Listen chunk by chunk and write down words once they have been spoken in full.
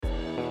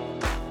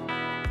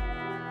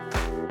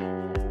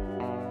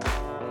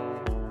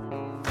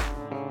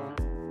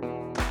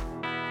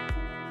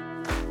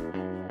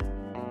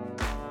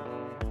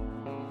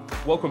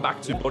Welcome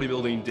back to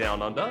Bodybuilding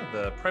Down Under,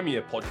 the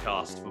premier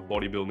podcast for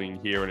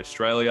bodybuilding here in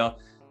Australia.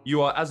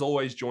 You are, as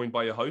always, joined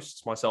by your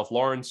hosts, myself,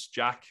 Lawrence,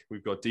 Jack,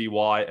 we've got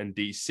DY and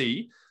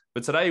DC.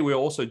 But today we're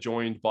also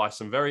joined by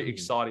some very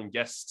exciting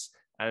guests,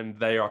 and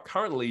they are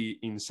currently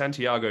in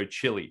Santiago,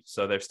 Chile.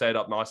 So they've stayed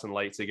up nice and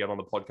late to get on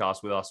the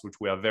podcast with us, which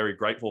we are very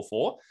grateful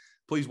for.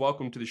 Please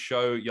welcome to the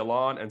show,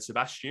 Yalan and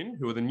Sebastian,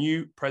 who are the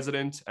new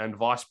president and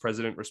vice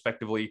president,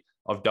 respectively,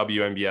 of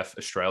Wnbf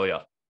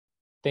Australia.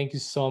 Thank you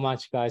so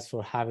much, guys,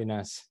 for having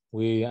us.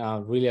 We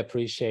really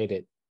appreciate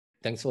it.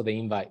 Thanks for the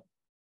invite.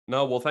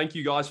 No, well, thank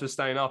you guys for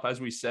staying up. As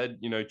we said,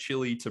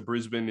 Chile to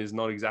Brisbane is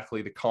not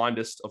exactly the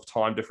kindest of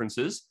time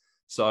differences.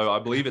 So I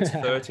believe it's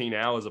 13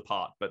 hours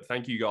apart. But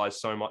thank you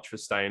guys so much for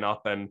staying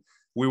up. And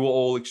we were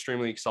all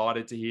extremely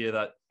excited to hear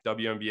that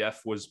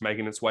Wnbf was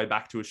making its way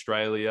back to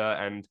Australia,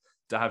 and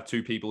to have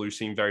two people who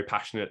seem very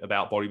passionate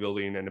about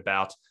bodybuilding and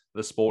about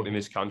the sport in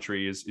this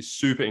country is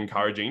super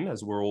encouraging,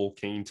 as we're all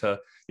keen to,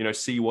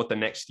 see what the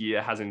next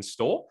year has in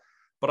store.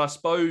 But I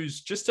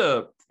suppose just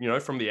to,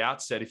 from the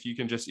outset, if you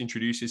can just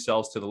introduce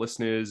yourselves to the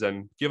listeners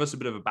and give us a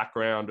bit of a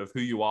background of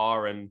who you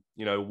are and,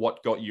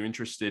 what got you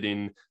interested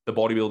in the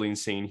bodybuilding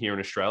scene here in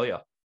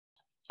Australia.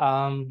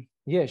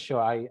 Yeah,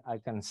 sure. I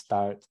can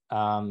start.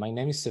 My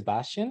name is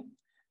Sebastian.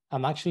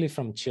 I'm actually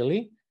from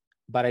Chile,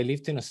 but I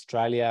lived in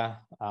Australia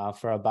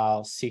for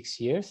about 6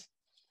 years.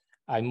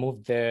 I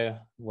moved there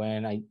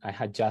when I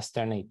had just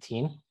turned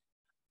 18.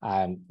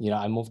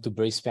 I moved to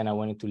Brisbane. I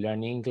wanted to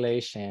learn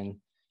English, and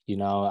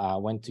I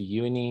went to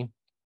uni.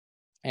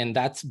 And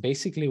that's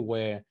basically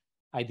where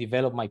I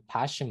developed my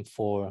passion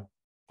for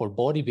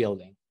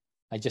bodybuilding.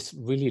 I just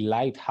really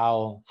liked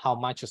how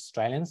much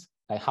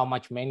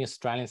many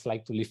Australians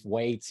like to lift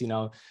weights,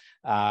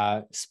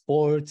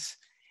 sports.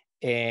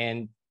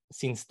 And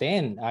since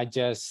then, I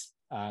just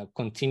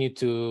continued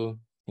to,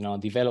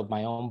 develop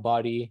my own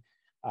body,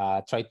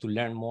 try to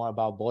learn more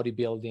about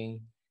bodybuilding.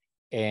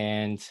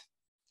 And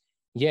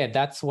yeah,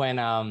 that's when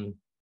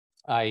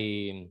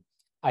I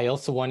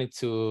also wanted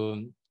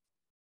to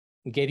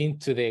get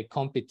into the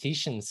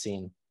competition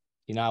scene.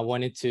 I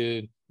wanted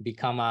to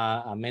become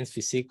a men's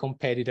physique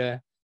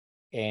competitor,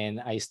 and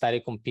I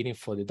started competing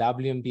for the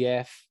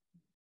Wnbf.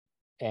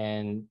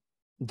 And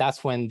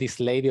that's when this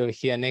lady over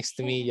here next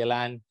to me,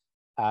 Yalan,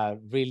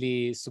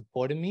 really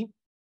supported me.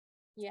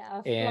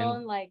 Yeah,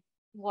 I've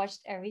watched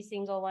every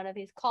single one of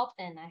his comp,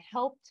 and I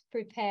helped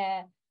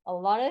prepare a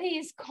lot of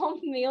his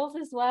comp meals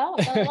as well.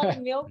 I've done a lot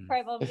of meal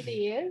prep over the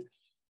years.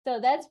 So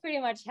that's pretty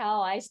much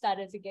how I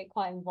started to get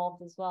quite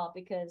involved as well,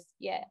 because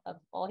of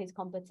all his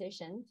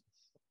competitions.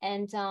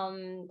 And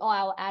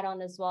I'll add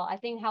on as well, I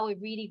think how we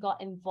really got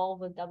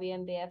involved with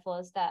Wnbf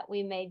was that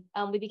we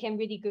became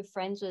really good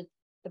friends with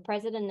the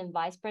president and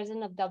vice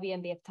president of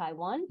Wnbf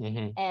Taiwan.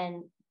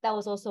 And that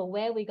was also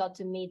where we got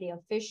to meet the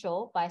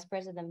official Vice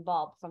President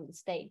Bob from the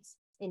States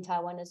in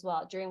Taiwan as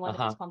well during one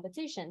of his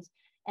competitions.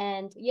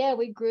 And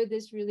we grew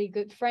this really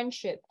good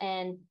friendship.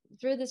 And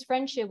through this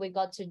friendship, we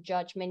got to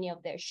judge many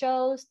of their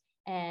shows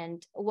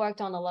and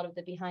worked on a lot of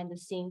the behind the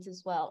scenes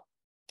as well.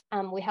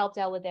 We helped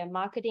out with their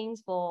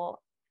marketings for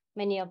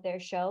many of their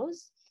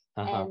shows.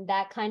 And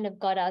that kind of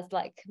got us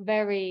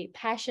very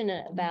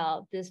passionate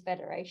about this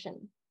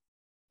federation.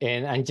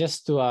 And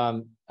just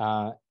to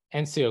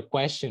answer your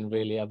question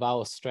really about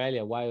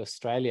Australia, why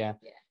Australia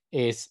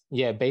is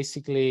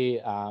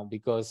basically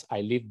because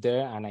I lived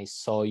there and I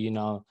saw,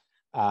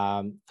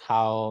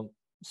 how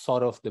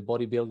sort of the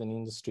bodybuilding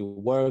industry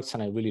works,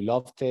 and I really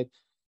loved it.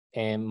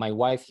 And my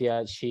wife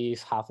here,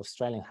 she's half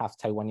Australian, half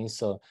Taiwanese,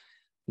 so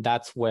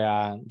that's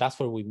where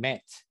we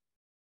met.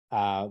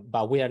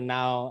 But we are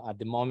now at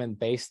the moment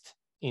based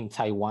in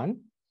Taiwan,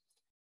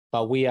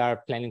 but we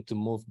are planning to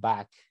move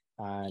back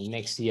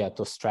next year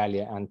to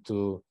Australia and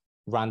to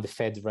run the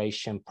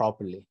federation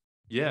properly.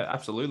 Yeah,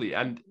 absolutely.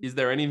 And is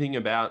there anything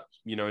about,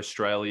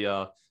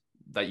 Australia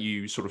that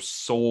you sort of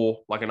saw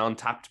like an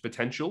untapped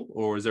potential,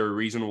 or is there a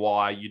reason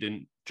why you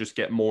didn't just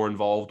get more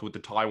involved with the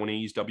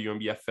Taiwanese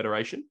Wnbf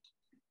Federation?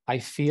 I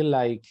feel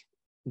like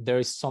there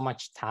is so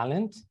much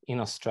talent in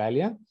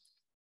Australia.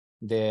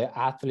 The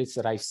athletes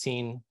that I've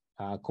seen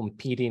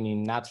competing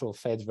in natural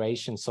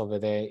federations over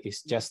there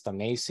is just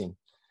amazing.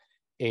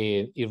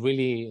 It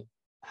really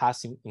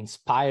has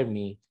inspired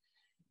me.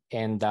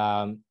 And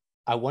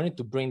I wanted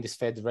to bring this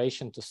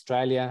federation to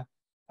Australia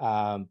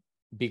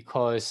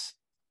because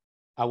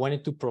I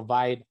wanted to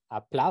provide a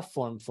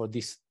platform for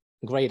these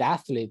great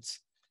athletes.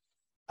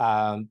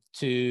 I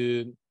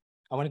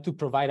wanted to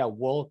provide a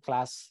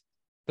world-class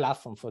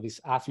platform for these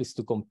athletes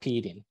to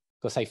compete in,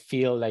 because I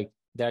feel like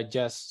they're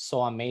just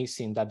so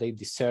amazing that they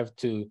deserve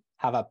to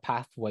have a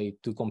pathway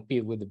to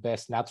compete with the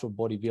best natural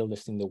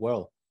bodybuilders in the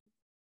world.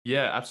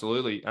 Yeah,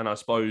 absolutely. And I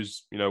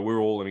suppose, we're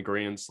all in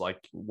agreement,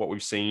 like what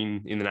we've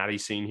seen in the natty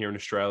scene here in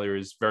Australia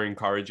is very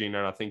encouraging.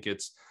 And I think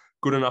it's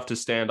good enough to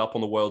stand up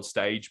on the world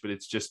stage, but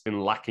it's just been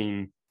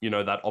lacking,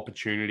 that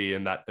opportunity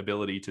and that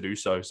ability to do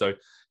so. So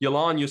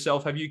Yalan,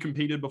 yourself, have you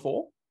competed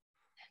before?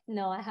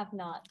 No, I have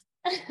not.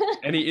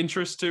 Any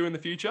interest to in the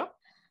future?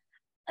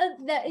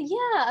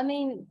 Yeah, I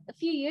mean, a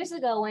few years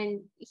ago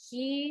when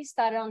he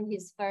started on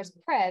his first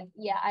prep,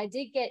 yeah, I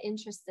did get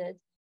interested.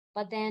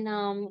 But then,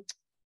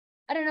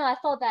 I don't know, I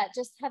thought that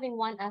just having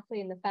one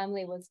athlete in the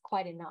family was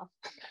quite enough.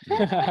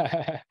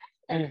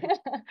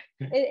 It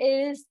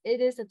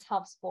is a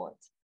tough sport.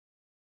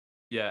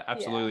 Yeah,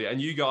 absolutely. Yeah.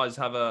 And you guys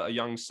have a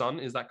young son,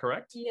 is that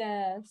correct?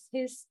 Yes,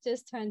 he's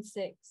just turned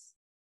 6.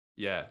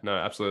 Yeah, no,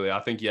 absolutely. I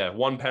think, yeah,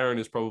 one parent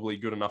is probably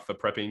good enough for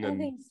prepping. I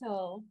think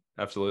so.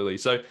 Absolutely.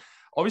 So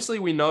obviously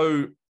we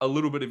know a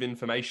little bit of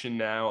information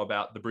now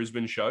about the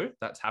Brisbane show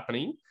that's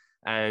happening.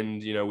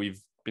 And, you know,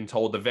 we've been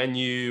told the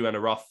venue and a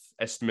rough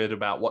estimate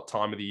about what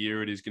time of the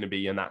year it is going to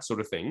be and that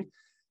sort of thing.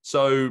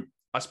 So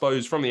I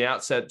suppose from the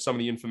outset, some of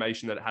the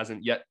information that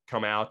hasn't yet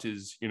come out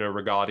is, you know,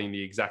 regarding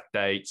the exact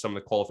date, some of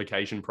the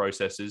qualification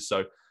processes.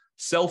 So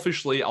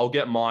selfishly, I'll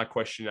get my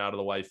question out of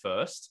the way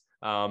first.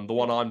 The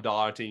one I'm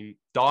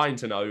dying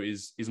to know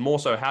is more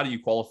so, how do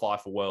you qualify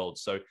for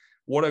Worlds? So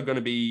what are going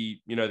to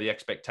be, you know, the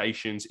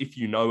expectations, if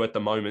you know at the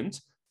moment,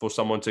 for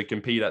someone to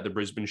compete at the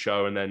Brisbane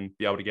show and then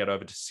be able to get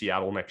over to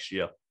Seattle next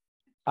year?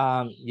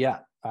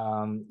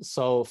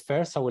 So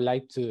first, I would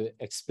like to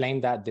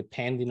explain that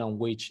depending on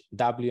which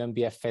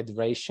Wnbf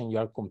federation you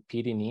are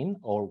competing in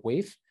or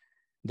with,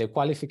 the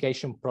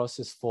qualification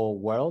process for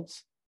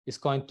Worlds is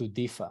going to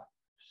differ.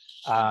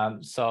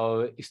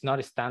 So it's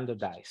not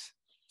standardized.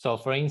 So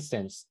for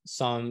instance,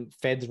 some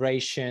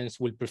federations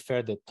will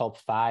prefer the top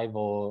 5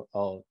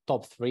 or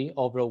top 3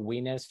 overall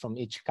winners from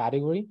each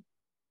category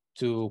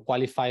to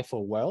qualify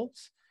for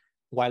Worlds,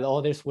 while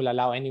others will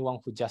allow anyone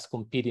who just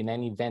compete in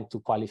any event to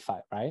qualify,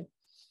 right?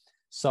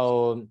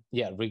 So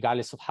yeah,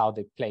 regardless of how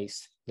they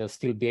place, they'll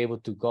still be able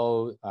to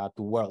go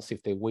to Worlds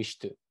if they wish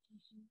to.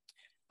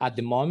 At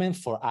the moment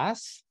for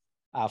us,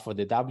 for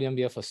the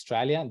Wnbf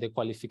Australia, the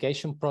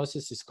qualification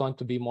process is going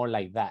to be more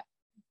like that.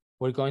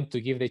 We're going to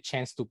give the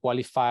chance to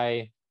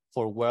qualify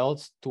for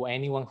Worlds to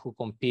anyone who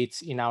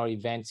competes in our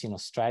events in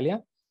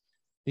Australia.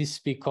 This is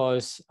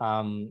because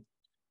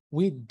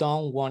we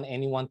don't want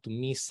anyone to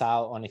miss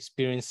out on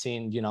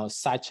experiencing, you know,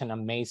 such an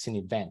amazing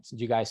event.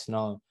 You guys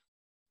know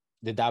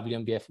the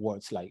Wnbf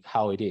Worlds, like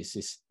how it is.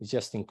 It's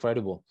just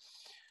incredible.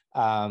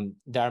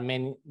 There are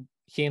many,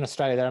 here in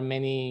Australia, there are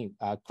many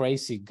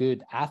crazy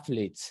good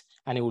athletes,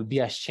 and it would be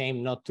a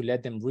shame not to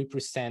let them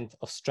represent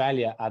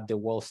Australia at the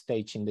world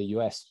stage in the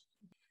US.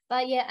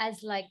 But yeah,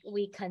 as like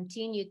we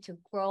continue to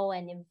grow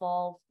and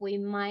evolve, we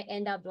might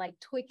end up like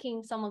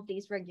tweaking some of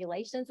these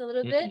regulations a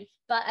little bit.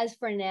 But as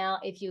for now,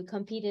 if you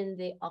compete in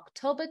the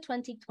October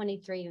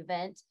 2023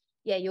 event,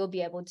 yeah, you'll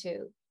be able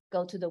to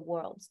go to the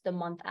Worlds the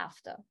month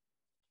after.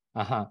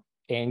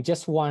 And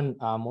just one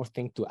more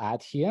thing to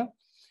add here.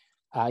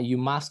 You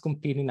must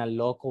compete in a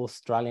local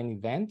Australian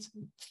event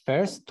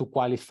first to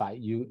qualify.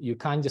 You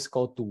can't just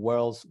go to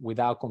Worlds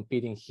without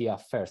competing here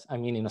first, I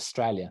mean in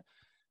Australia.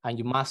 And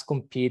you must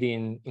compete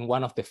in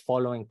one of the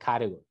following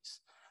categories.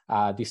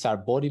 These are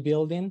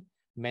bodybuilding,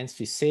 men's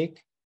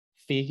physique,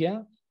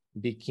 figure,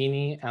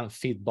 bikini, and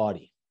fit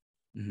body.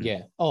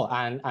 Yeah. Oh,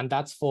 and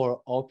that's for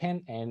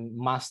open and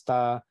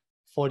master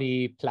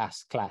 40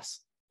 plus class.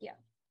 Yeah.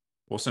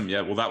 Awesome.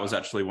 Yeah. Well, that was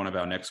actually one of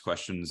our next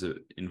questions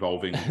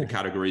involving the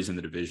categories and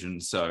the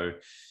divisions. So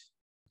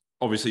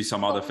obviously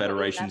some other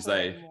federations,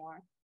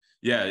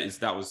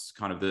 that was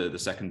kind of the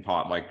second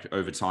part. Like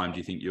over time, do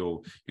you think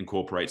you'll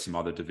incorporate some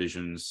other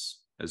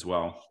divisions as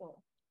well? Sure.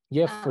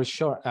 Yeah, for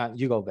sure.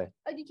 You go, Beth.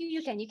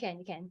 You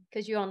can,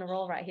 because you're on a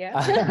roll right here.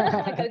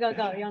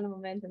 Go. You're on the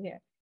momentum here.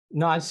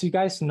 No, as you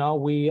guys know,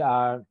 we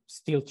are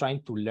still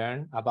trying to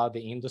learn about the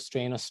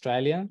industry in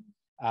Australia.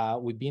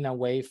 We've been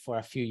away for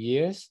a few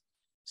years.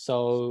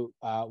 So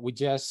we're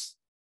just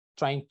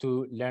trying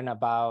to learn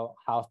about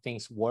how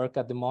things work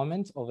at the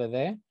moment over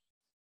there.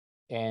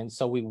 And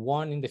so we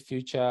want in the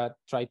future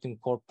try to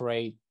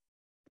incorporate,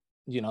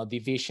 you know,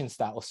 divisions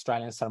that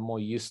Australians are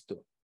more used to,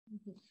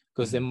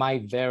 because they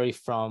might vary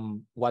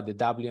from what the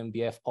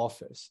Wnbf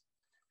offers.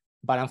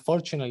 But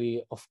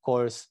unfortunately, of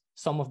course,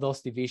 some of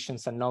those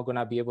divisions are not going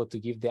to be able to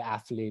give the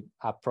athlete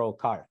a pro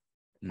card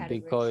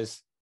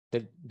because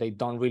they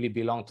don't really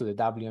belong to the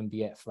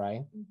Wnbf,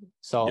 right?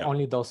 So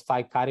only those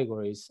 5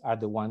 categories are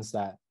the ones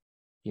that,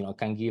 you know,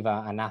 can give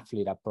an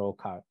athlete a pro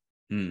card.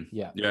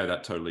 Yeah,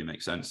 that totally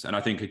makes sense. And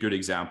I think a good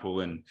example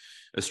in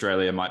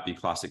Australia might be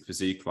classic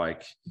physique.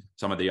 Like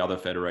some of the other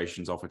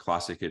federations offer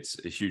classic, it's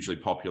hugely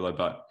popular,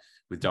 but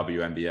with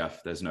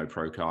Wnbf, there's no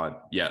pro card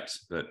yet.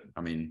 But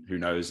I mean, who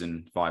knows,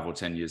 in 5 or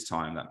 10 years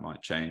time, that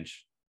might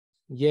change.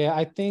 Yeah,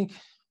 I think,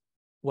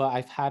 well,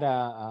 I've had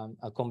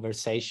a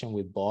conversation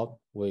with Bob,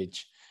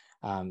 which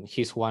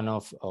he's one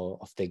of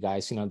the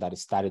guys, you know, that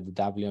started the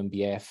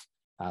Wnbf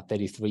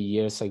 33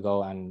 years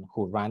ago and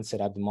who runs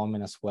it at the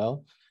moment as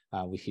well.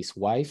 With his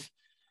wife.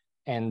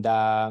 And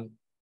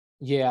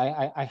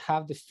yeah, I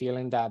have the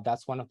feeling that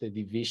that's one of the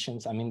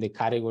divisions, I mean, the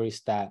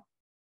categories that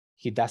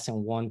he doesn't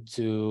want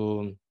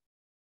to,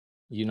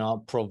 you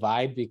know,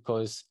 provide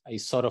because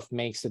it sort of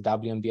makes the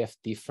Wnbf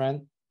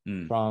different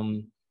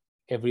from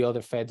every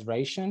other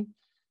federation.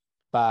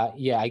 But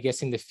yeah, I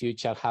guess in the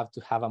future I'll have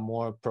to have a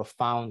more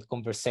profound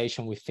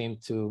conversation with him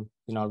to,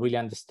 you know, really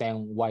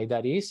understand why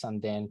that is,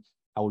 and then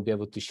I will be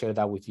able to share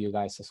that with you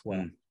guys as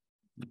well.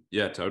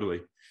 Yeah,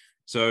 totally.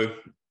 So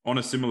on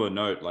a similar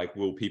note, like,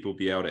 will people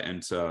be able to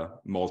enter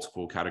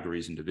multiple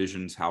categories and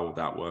divisions? How will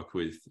that work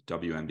with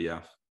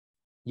WNBF?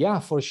 Yeah,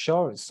 for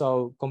sure.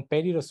 So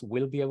competitors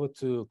will be able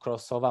to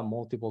cross over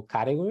multiple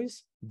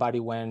categories, but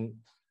when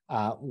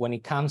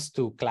it comes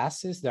to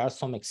classes, there are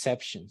some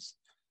exceptions.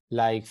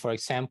 Like, for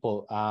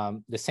example,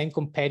 the same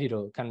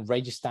competitor can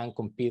register and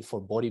compete for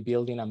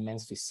bodybuilding and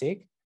men's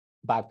physique,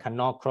 but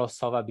cannot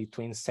cross over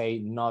between, say,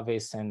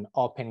 novice and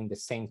open in the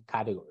same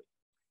category.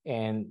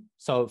 And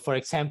so, for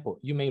example,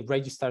 you may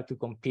register to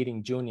compete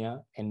in junior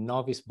and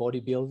novice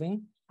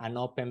bodybuilding and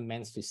open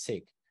men's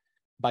physique,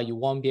 but you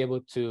won't be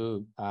able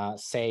to,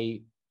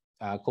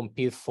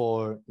 compete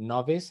for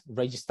novice,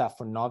 register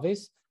for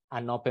novice,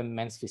 and open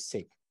men's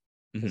physique.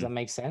 Does that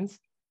make sense?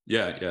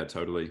 Yeah,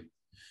 totally.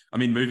 I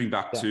mean, moving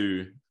back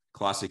to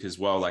classic as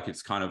well, like,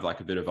 it's kind of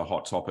like a bit of a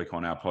hot topic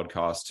on our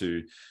podcast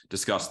to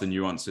discuss the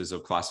nuances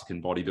of classic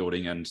and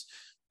bodybuilding. And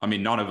I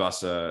mean, none of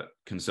us are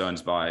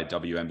concerned by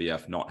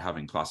WNBF not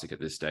having classic at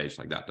this stage.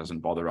 Like, that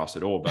doesn't bother us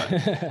at all. But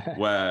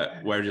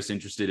we're just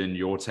interested in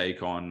your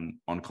take on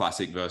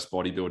classic versus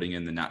bodybuilding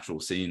in the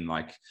natural scene.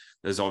 Like,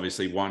 there's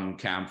obviously one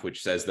camp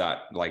which says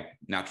that, like,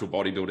 natural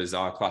bodybuilders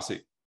are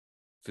classic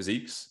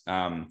physiques.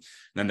 Then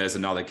there's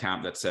another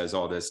camp that says,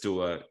 oh, there's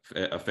still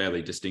a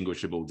fairly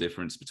distinguishable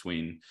difference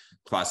between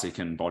classic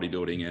and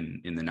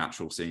bodybuilding in the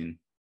natural scene.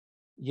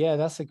 Yeah,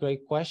 that's a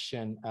great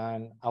question,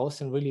 and I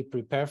wasn't really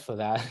prepared for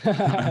that.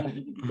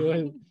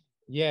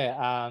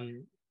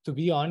 To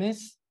be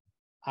honest,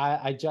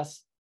 I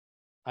just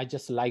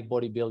like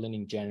bodybuilding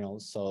in general,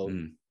 so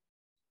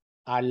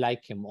I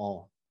like them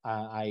all.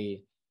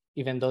 I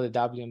even though the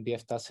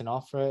WNBF doesn't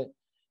offer it,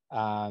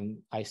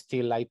 I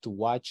still like to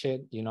watch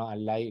it. You know,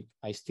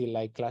 I still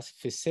like classic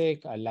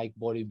physique. I like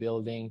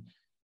bodybuilding,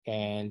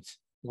 and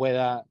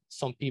whether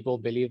some people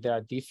believe there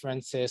are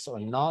differences or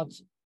not,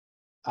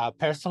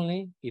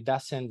 personally, it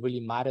doesn't really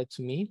matter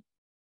to me,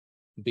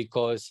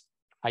 because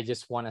I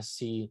just want to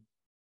see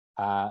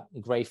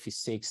great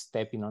physique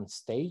stepping on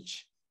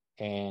stage,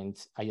 and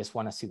I just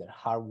want to see their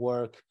hard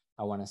work.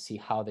 I want to see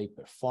how they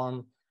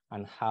perform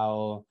and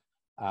how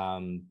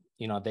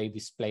they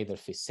display their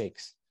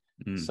physiques.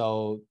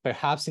 So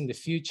perhaps in the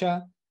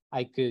future,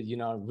 I could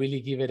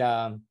really give it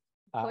a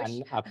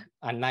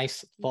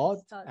nice thought,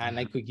 and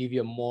I could give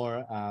you a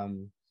more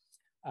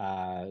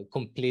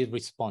complete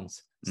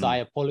response. So I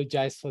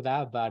apologize for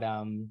that, but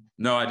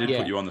no, I did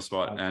put you on the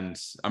spot, and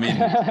I mean,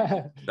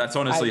 that's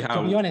honestly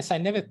how. To be honest, I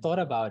never thought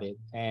about it,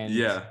 and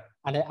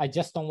I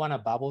just don't want to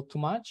babble too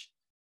much.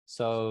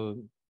 So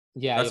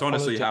that's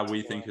honestly how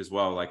we think as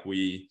well. Like,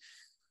 we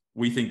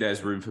think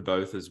there's room for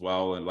both as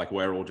well, and like,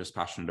 we're all just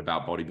passionate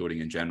about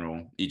bodybuilding in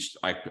general.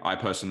 I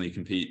personally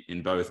compete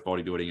in both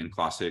bodybuilding and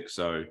classic,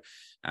 so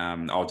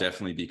I'll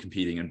definitely be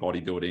competing in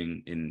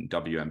bodybuilding in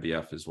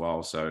WNBF as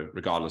well. So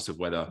regardless of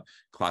whether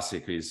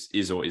classic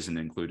is or isn't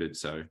included,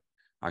 so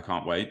I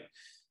can't wait.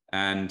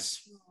 And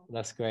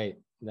that's great.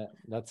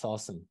 That's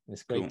awesome.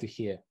 It's great to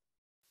hear.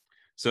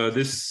 So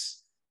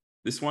this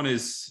one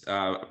is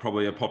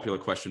probably a popular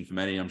question for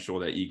many. I'm sure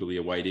they're eagerly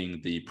awaiting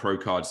the pro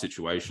card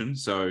situation.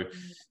 So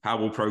how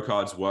will pro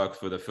cards work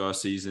for the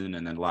first season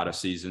and then latter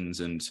seasons?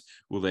 And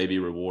will they be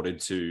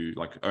rewarded to,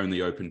 like,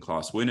 only open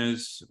class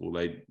winners? Will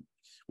there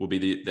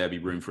be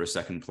room for a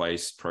second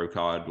place pro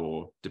card,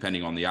 or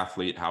depending on the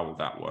athlete, how will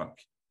that work?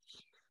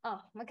 Oh,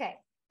 okay.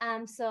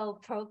 So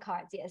pro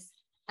cards, yes.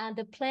 And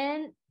the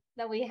plan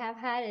that we have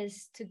had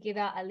is to give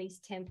out at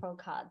least 10 pro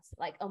cards,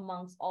 like,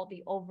 amongst all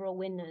the overall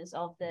winners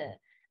of the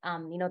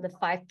the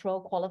 5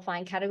 pro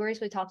qualifying categories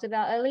we talked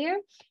about earlier.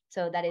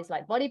 So that is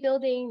like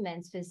bodybuilding,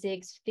 men's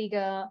physiques,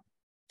 figure,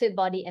 fit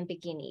body, and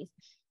bikinis.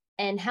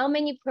 And how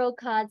many pro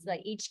cards,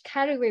 like, each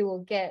category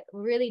will get,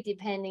 really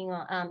depending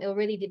on, it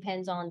really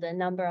depends on the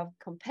number of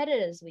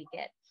competitors we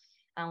get.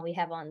 We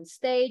have on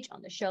stage,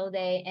 on the show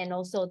day, and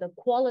also the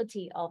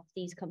quality of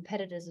these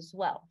competitors as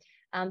well.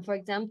 For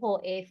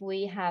example, if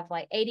we have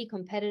like 80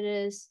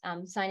 competitors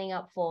signing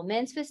up for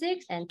men's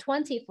physiques and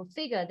 20 for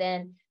figure,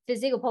 then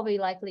physique will probably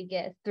likely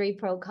get 3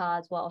 pro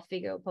cards, while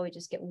figure will probably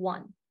just get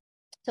 1.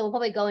 So we'll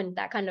probably go in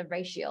that kind of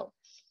ratio.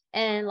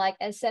 And like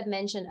as Seb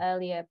mentioned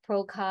earlier,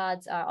 pro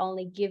cards are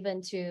only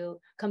given to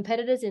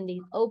competitors in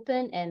the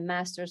open and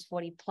masters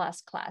 40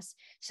 plus class.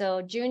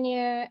 So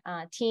junior,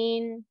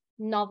 teen,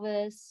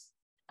 novice,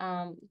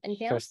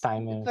 anything else? First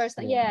timers.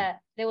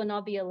 They will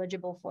not be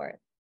eligible for it.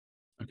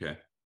 Okay.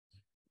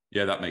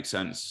 Yeah, that makes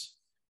sense.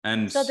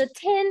 And so the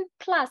 10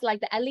 plus,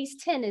 like at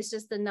least 10 is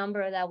just the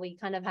number that we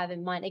kind of have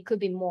in mind. It could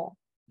be more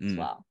as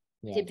well,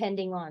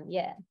 depending on,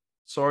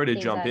 Sorry to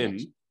jump in.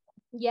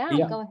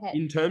 Go ahead.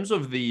 In terms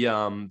of the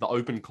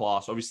open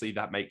class, obviously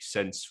that makes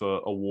sense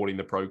for awarding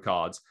the pro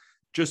cards.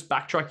 Just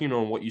backtracking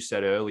on what you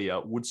said earlier,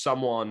 would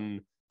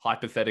someone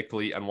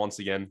hypothetically, and once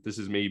again, this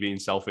is me being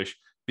selfish,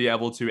 be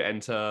able to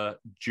enter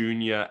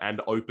junior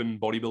and open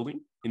bodybuilding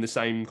in the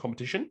same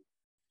competition?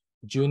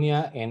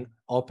 junior and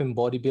open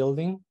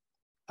bodybuilding,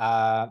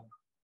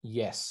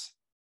 yes.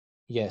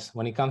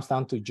 When it comes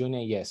down to junior,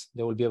 yes,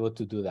 they will be able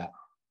to do that.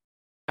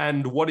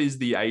 And what is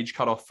the age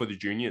cutoff for the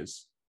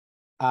juniors?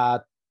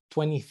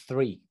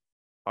 23.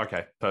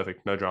 Okay,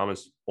 perfect. No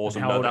dramas.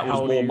 Awesome. How No, old- that how was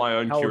old are more you- my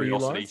own how old are you,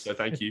 curiosity. Lawrence? So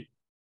thank you.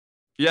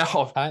 Yeah,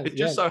 it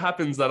just so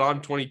happens that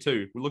I'm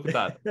 22. Look at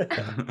that.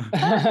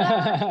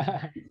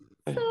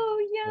 So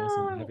young.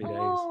 Awesome. Happy days.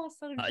 Oh,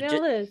 so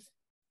jealous.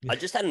 I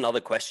just had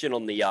another question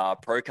on the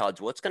pro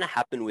cards. What's going to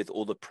happen with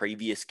all the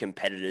previous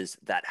competitors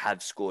that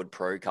have scored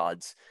pro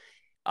cards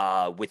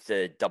with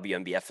the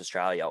WNBF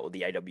Australia or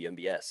the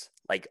AWNBS?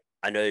 Like,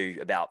 I know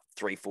about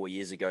 3-4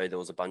 years ago, there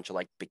was a bunch of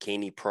like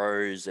bikini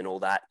pros and all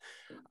that.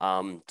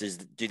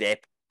 Do their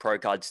pro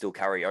cards still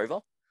carry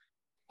over?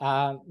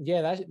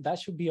 Yeah, that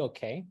should be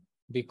okay,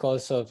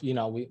 because of,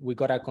 we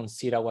got to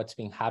consider what's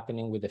been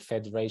happening with the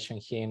federation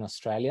here in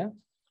Australia,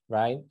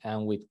 right?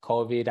 And with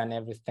COVID and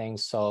everything.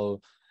 So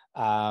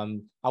I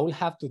will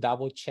have to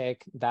double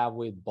check that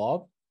with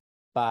Bob,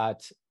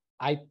 but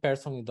I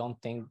personally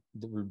don't think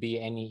there will be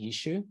any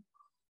issue.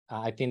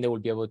 I think they will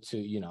be able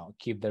to,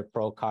 keep their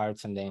pro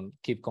cards and then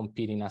keep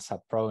competing as a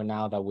pro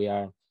now that we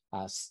are,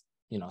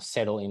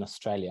 settled in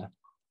Australia.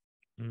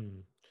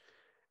 Mm.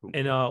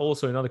 And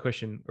also another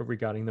question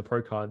regarding the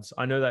pro cards.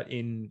 I know that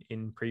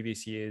in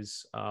previous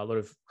years, a lot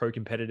of pro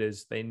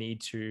competitors, they need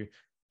to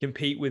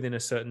compete within a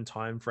certain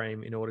time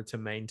frame in order to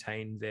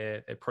maintain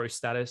their pro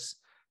status.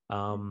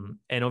 And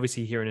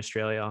obviously here in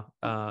Australia,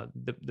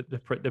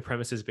 the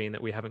premise has been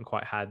that we haven't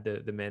quite had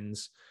the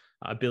men's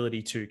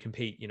ability to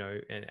compete,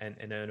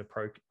 and earn a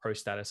pro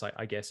status,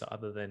 I guess,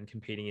 other than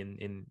competing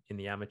in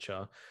the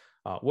amateur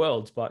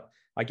world. But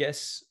I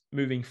guess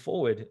moving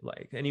forward,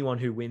 like anyone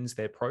who wins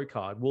their pro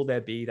card, will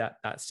there be that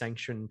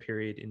sanction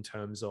period in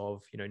terms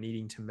of,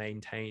 needing to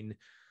maintain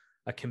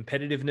a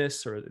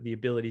competitiveness or the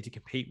ability to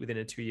compete within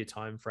a 2-year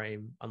time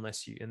frame, and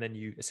then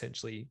you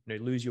essentially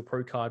lose your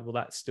pro card? Will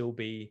that still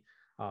be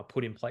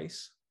put in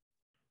place?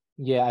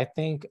 Yeah, I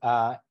think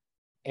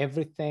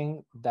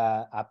everything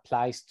that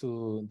applies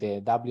to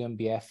the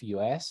WNBF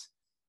US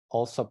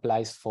also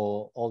applies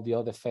for all the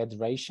other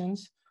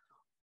federations.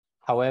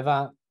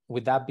 However,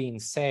 with that being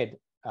said,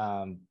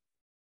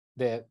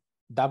 the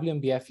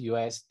WNBF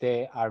US,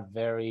 they are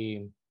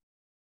very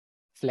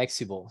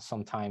flexible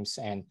sometimes,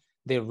 and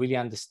they really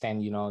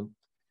understand,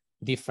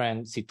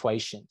 different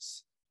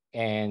situations.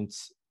 And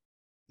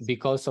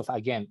because of,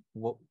 again,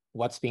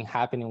 what's been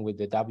happening with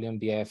the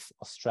WNBF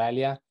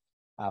Australia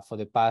for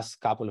the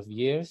past couple of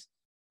years,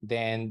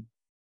 then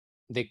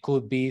there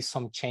could be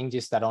some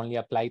changes that only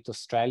apply to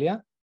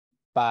Australia,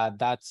 but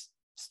that's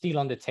still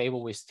on the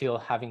table. We're still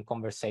having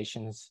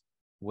conversations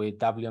with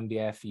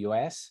WNBF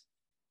US.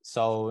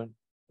 So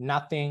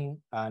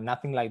nothing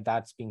like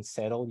that's been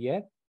settled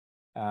yet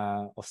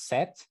or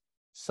set.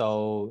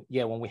 So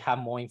yeah, when we have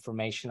more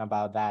information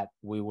about that,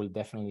 we will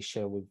definitely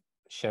share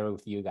it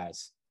with you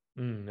guys.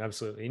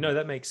 Absolutely. No,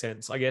 that makes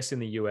sense. I guess in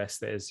the US,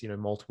 there's,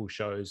 multiple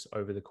shows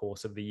over the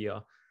course of the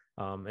year.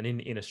 And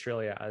in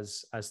Australia,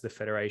 as the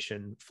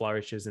federation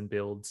flourishes and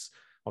builds,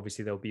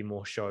 obviously there'll be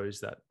more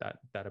shows that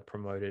are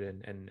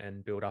promoted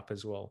and build up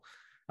as well.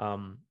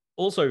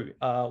 Also,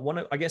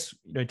 I guess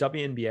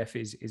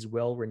WNBF is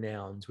well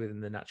renowned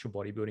within the natural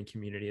bodybuilding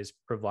community as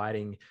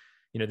providing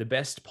the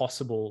best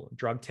possible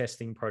drug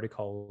testing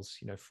protocols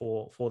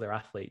for their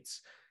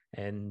athletes.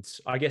 And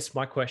I guess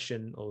my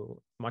question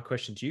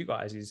to you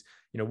guys is,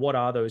 what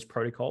are those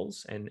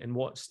protocols, and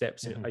what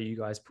steps are you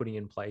guys putting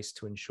in place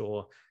to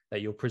ensure that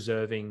you're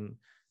preserving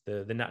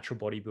the natural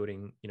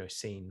bodybuilding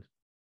scene?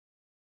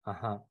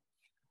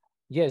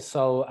 Yeah,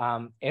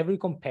 so every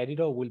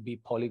competitor will be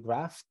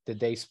polygraphed the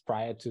days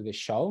prior to the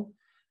show.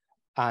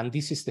 And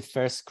this is the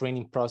first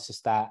screening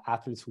process that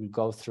athletes will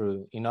go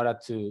through in order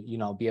to,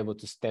 be able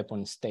to step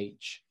on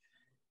stage.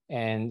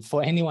 And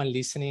for anyone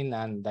listening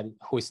and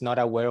who is not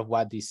aware of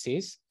what this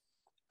is,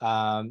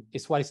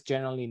 it's what is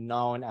generally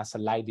known as a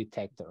lie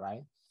detector,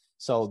 right?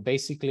 So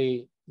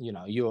basically,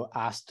 you're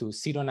asked to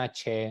sit on a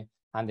chair,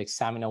 and the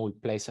examiner will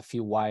place a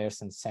few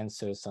wires and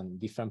sensors on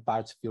different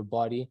parts of your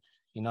body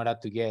in order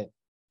to get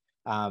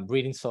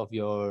readings of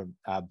your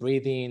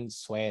breathing,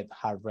 sweat,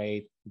 heart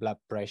rate, blood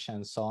pressure,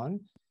 and so on.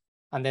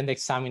 And then the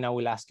examiner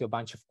will ask you a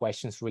bunch of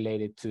questions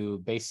related to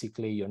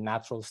basically your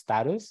natural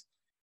status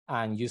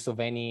and use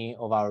of any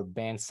of our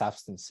banned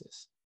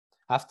substances.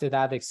 After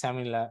that, the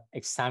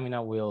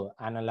examiner will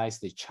analyze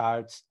the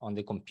charts on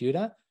the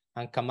computer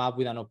and come up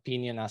with an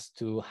opinion as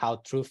to how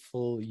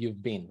truthful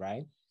you've been,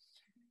 right?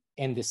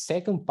 And the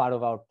second part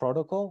of our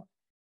protocol,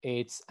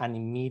 it's an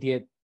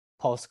immediate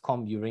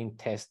post-comp urine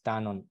test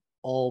done on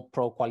all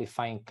pro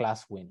qualifying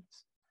class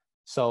winners.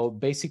 So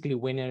basically,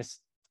 winners,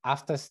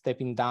 after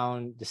stepping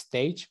down the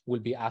stage,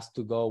 will be asked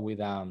to go with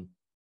a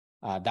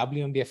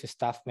WNBF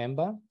staff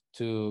member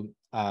to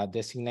a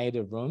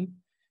designated room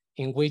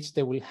in which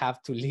they will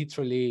have to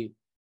literally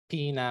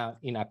pee in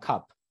a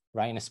cup,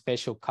 right? In a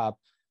special cup,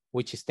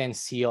 which is then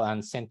sealed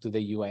and sent to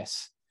the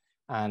US.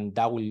 And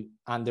that will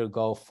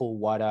undergo full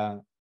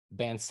water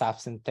banned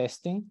substance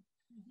testing.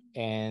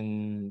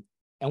 And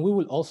And we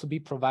will also be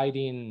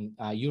providing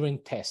urine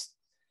tests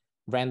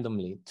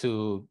randomly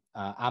to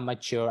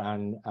amateur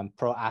and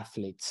pro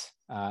athletes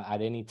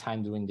at any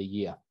time during the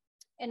year.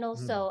 And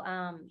also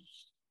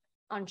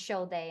on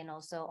show day and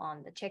also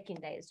on the check-in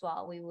day as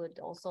well, we would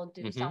also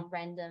do some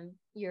random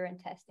urine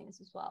testings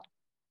as well.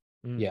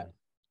 Yeah.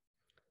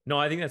 No,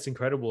 I think that's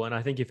incredible. And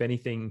I think if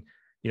anything,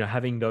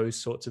 having those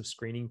sorts of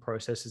screening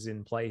processes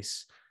in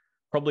place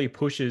probably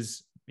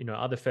pushes,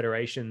 other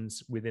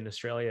federations within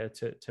Australia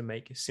to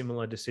make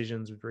similar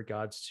decisions with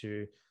regards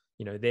to,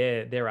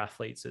 their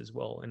athletes as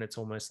well. And it's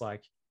almost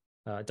like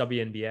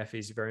WNBF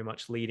is very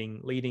much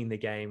leading the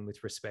game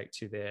with respect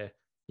to their,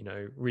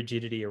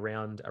 rigidity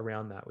around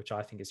that, which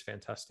I think is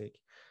fantastic.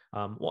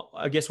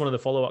 I guess one of the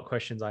follow-up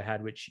questions I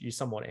had, which you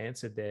somewhat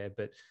answered there,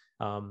 but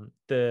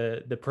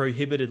the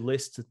prohibited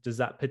list, does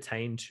that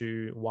pertain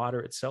to WADA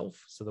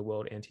itself, so the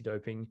World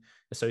Anti-Doping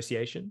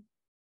Association?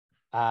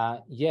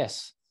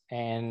 Yes,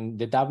 and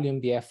the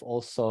WNBF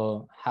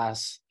also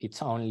has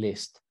its own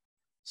list.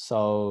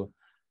 So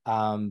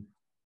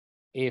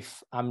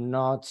if I'm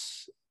not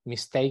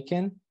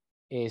mistaken,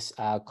 it's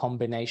a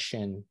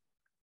combination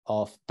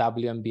of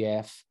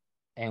WNBF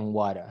and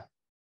WADA.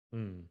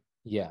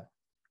 Yeah.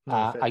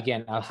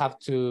 Again,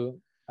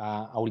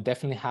 I will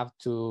definitely have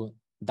to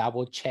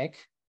double check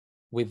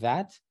with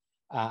that.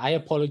 I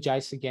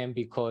apologize again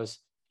because,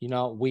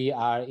 we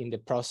are in the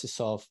process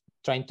of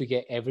trying to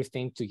get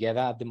everything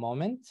together at the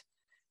moment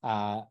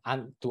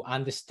and to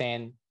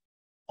understand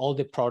all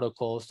the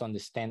protocols, to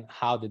understand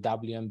how the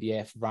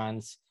WNBF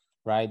runs,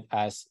 right?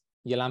 As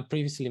Yelan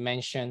previously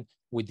mentioned,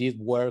 we did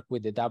work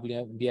with the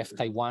WNBF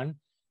Taiwan,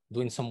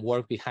 doing some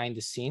work behind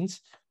the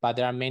scenes, but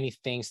there are many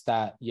things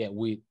that,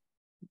 we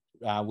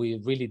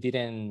really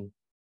didn't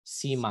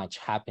see much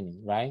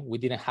happening, right? We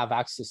didn't have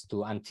access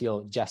to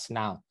until just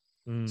now.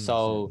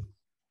 So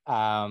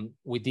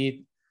we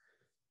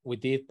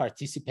did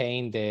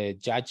participate in the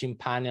judging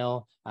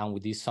panel, and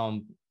we did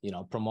some,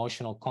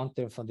 promotional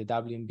content for the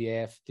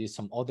WNBF, did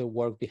some other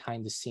work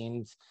behind the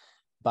scenes.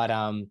 But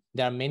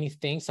there are many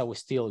things that we're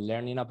still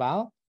learning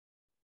about.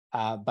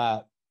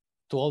 But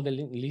to all the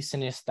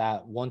listeners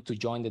that want to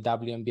join the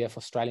WNBF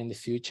Australia in the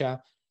future,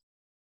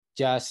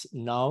 just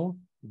know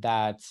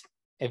that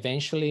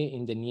eventually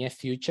in the near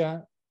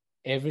future,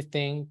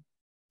 everything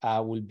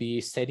will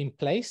be set in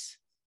place,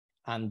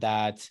 and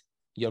that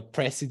your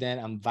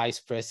president and vice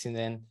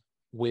president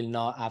will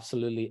know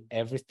absolutely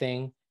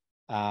everything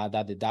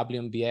that the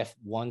WNBF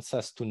wants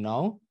us to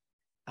know,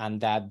 and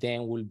that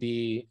then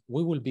we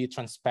will be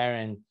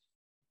transparent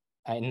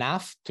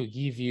enough to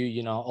give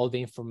you, all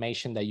the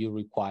information that you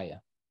require.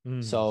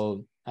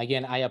 So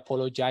again, I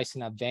apologize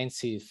in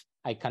advance if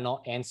I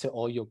cannot answer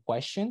all your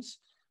questions,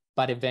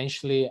 but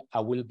eventually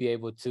I will be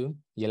able to.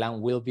 Yelan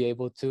will be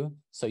able to,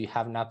 so you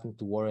have nothing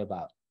to worry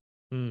about.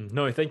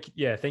 No, thank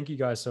you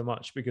guys so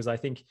much, because I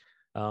think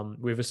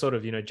we've sort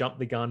of jumped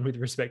the gun with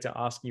respect to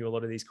asking you a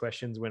lot of these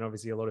questions when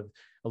obviously a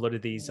lot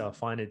of these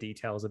finer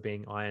details are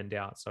being ironed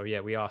out. So yeah,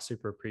 we are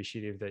super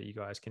appreciative that you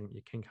guys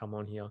can come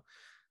on here.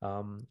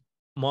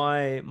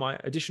 My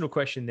additional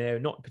question there,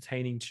 not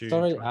pertaining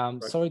to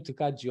sorry to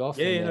cut you off.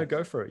 No,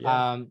 go for it.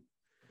 Yeah.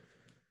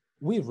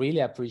 We really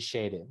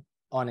appreciate it,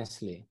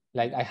 honestly.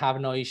 Like, I have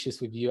no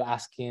issues with you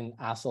asking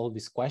us all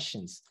these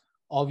questions.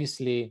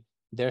 Obviously,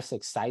 there's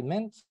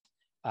excitement.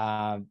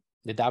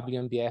 The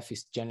WNBF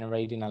is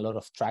generating a lot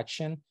of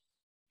traction.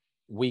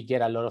 We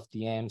get a lot of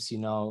DMs,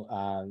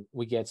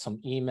 we get some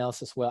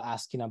emails as well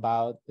asking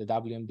about the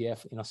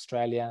WNBF in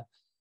Australia,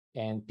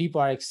 and people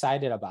are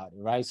excited about it,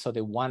 right? So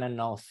they want to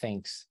know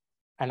things,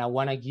 and I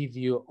want to give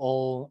you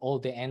all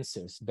the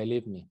answers,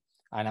 believe me.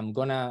 And I'm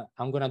gonna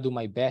do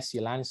my best.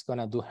 Yelan is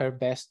gonna do her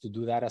best to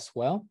do that as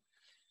well.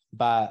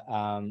 But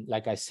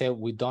like I said,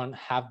 we don't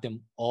have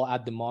them all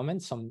at the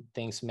moment. Some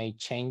things may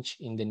change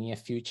in the near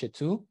future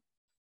too.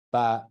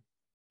 But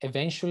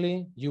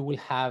eventually, you will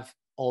have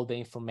all the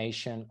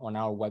information on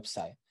our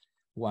website.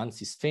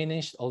 Once it's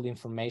finished, all the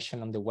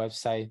information on the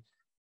website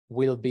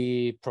will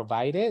be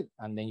provided,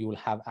 and then you will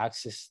have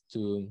access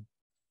to,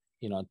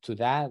 to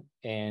that.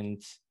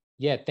 And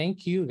yeah,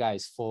 thank you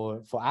guys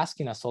for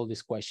asking us all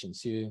these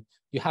questions. You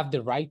have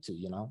the right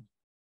to,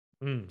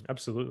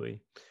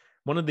 Absolutely.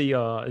 One of the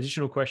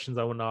additional questions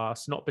I want to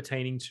ask, not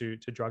pertaining to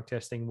drug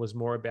testing, was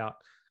more about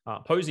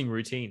posing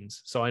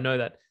routines. So I know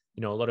that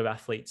a lot of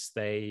athletes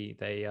they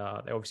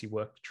obviously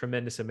work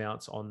tremendous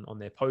amounts on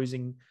their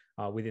posing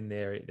within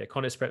their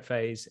contest prep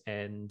phase,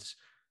 and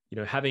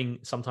having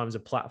sometimes a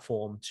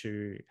platform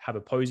to have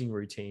a posing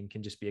routine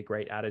can just be a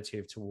great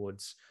additive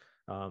towards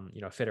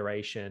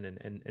federation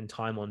and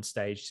time on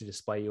stage to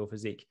display your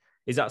physique.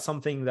 Is that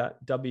something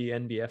that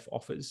WNBF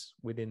offers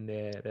within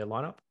their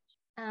lineup?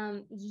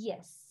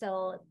 Yes.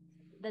 So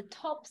the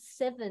top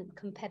 7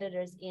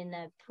 competitors in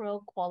a pro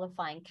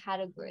qualifying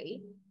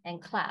category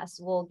and class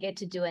will get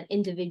to do an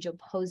individual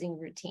posing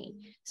routine.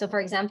 So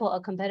for example,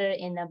 a competitor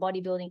in a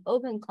bodybuilding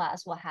open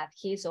class will have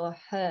his or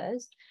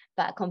hers,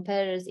 but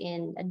competitors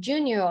in a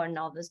junior or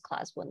novice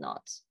class will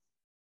not.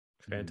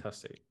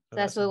 Fantastic.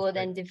 That's what will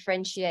then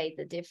differentiate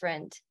the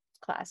different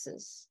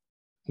classes.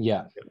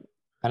 Yeah.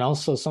 And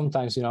also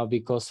sometimes, you know,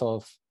 because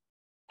of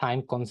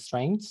time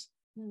constraints.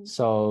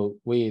 So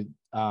we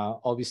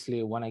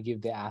obviously want to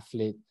give the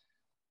athlete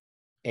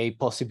a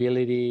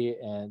possibility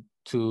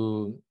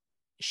to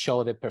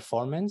show the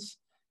performance.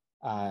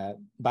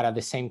 But at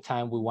the same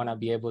time, we want to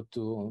be able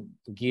to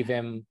give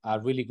them a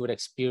really good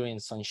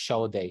experience on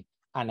show day.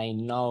 And I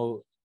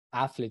know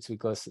athletes,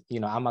 because, you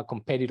know, I'm a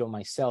competitor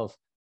myself,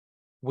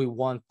 we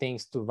want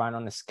things to run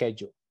on a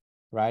schedule,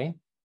 right?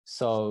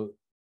 So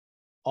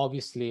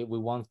obviously we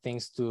want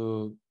things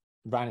to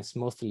run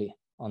smoothly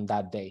on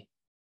that day.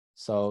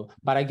 So,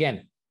 but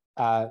again,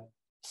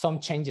 some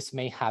changes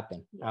may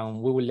happen,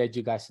 and we will let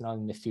you guys know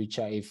in the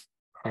future if,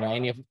 you know,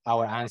 any of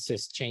our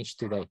answers change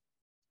today.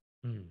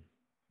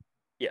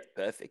 Yeah,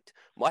 perfect.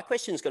 My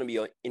question is going to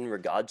be in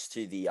regards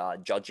to the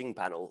judging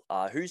panel.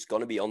 Who's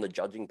going to be on the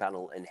judging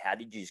panel, and how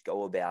did you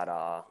go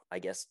about, I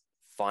guess,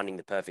 finding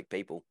the perfect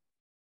people?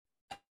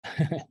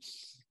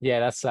 Yeah,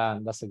 that's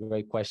a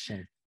great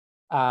question.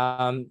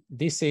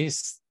 This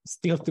is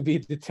still to be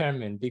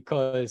determined,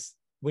 because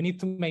we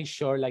need to make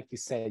sure, like you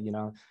said, you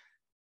know,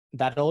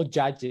 that all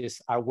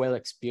judges are well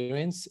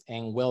experienced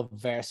and well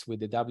versed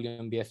with the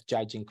WNBF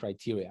judging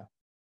criteria,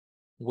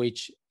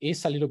 which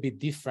is a little bit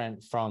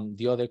different from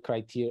the other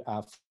criteria,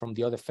 from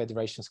the other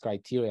federations'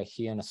 criteria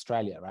here in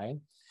Australia, right?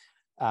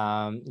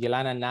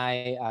 Yelena and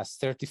I, as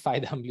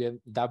certified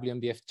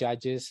WNBF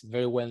judges,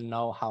 very well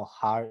know how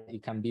hard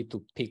it can be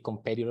to pick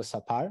competitors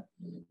apart,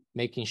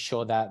 making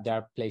sure that they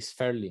are placed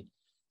fairly.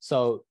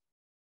 So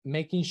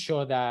making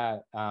sure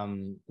that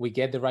we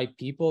get the right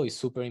people is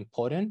super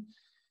important.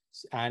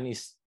 And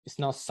it's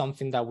not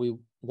something that we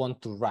want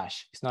to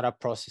rush. It's not a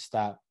process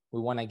that we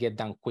want to get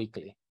done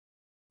quickly.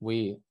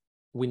 We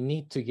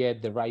need to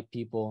get the right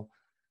people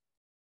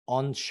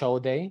on show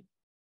day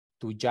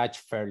to judge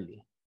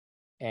fairly.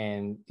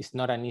 And it's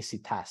not an easy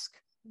task.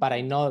 But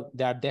I know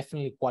there are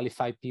definitely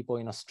qualified people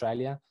in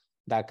Australia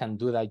that can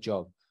do that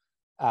job.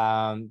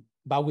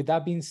 But with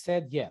that being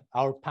said, yeah,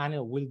 our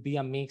panel will be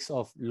a mix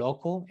of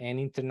local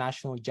and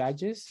international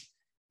judges.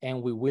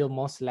 And we will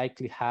most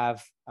likely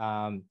have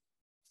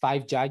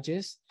 5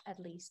 judges at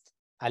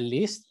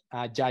least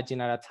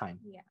judging at a time,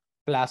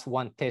 plus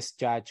 1 test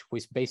judge, who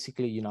is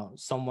basically, you know,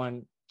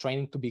 someone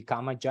training to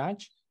become a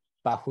judge,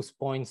 but whose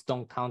points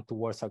don't count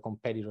towards a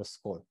competitor's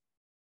score.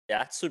 Yeah,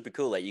 that's super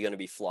cool that you're going to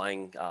be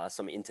flying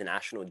some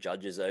international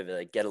judges over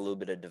there, get a little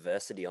bit of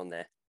diversity on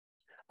there.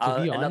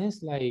 To be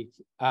honest, like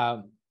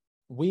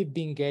we've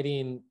been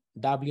getting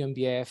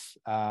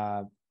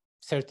WNBF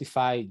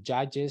certified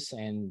judges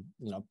and,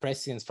 you know,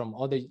 presidents from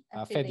other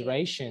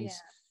federations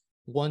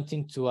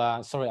wanting to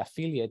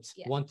affiliates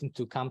wanting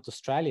to come to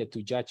Australia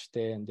to judge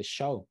the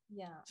show.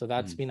 So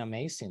that's been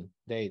amazing.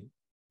 They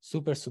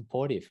super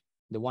supportive.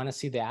 They want to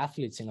see the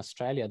athletes in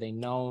Australia. They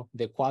know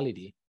the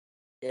quality.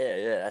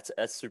 Yeah,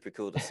 that's super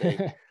cool to see.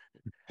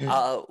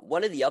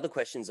 One of the other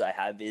questions I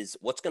have is,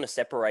 what's going to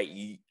separate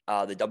you,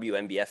 the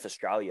WNBF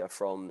Australia,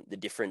 from the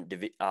different,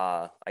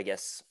 I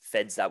guess,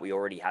 feds that we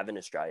already have in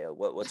Australia?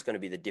 What's going to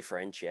be the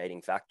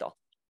differentiating factor?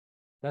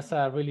 That's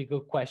a really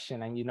good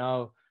question. And, you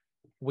know,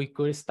 we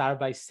could start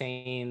by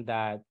saying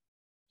that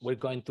we're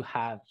going to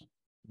have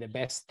the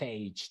best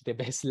stage, the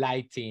best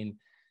lighting,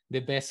 the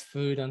best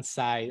food on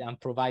site, and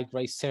provide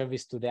great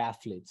service to the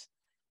athletes,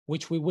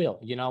 which we will.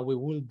 You know, we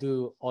will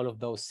do all of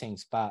those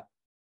things. But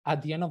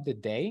at the end of the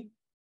day,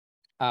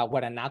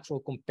 what a natural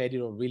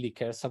competitor really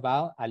cares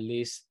about, at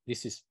least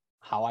this is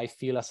how I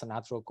feel as a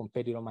natural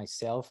competitor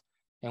myself,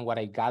 and what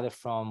I gather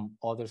from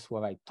others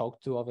who I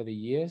talked to over the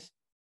years,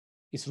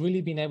 is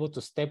really being able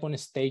to step on a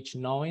stage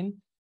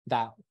knowing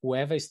that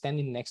whoever is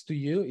standing next to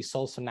you is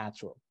also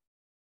natural.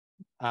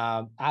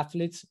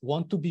 Athletes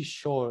want to be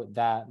sure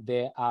that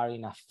they are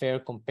in a fair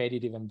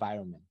competitive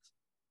environment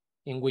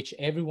in which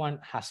everyone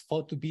has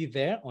fought to be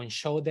there on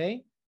show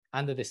day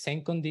under the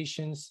same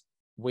conditions,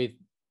 with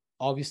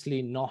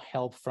obviously no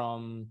help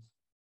from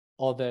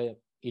other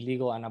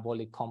illegal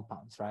anabolic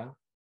compounds, right?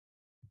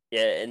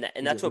 Yeah,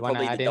 and that's what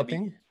probably the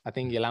anything? I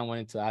think Yelan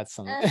wanted to add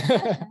something. No,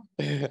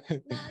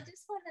 I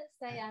just want to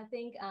say, I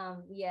think,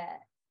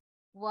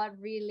 what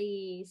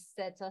really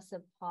sets us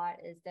apart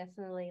is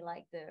definitely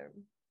like the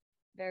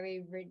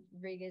very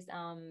rigorous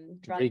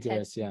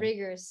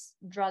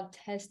drug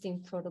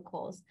testing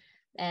protocols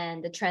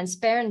and the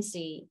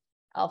transparency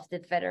of the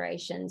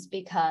federations,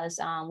 because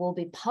we'll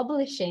be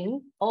publishing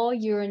all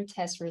urine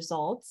test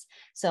results.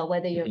 So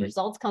whether your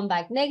results come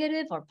back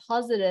negative or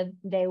positive,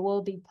 they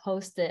will be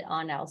posted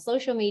on our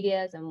social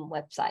medias and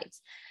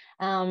websites.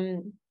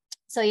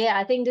 So yeah,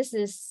 I think this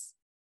is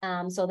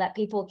so that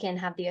people can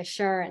have the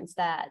assurance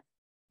that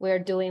we're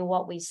doing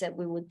what we said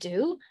we would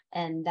do.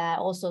 And that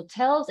also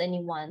tells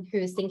anyone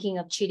who's thinking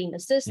of cheating the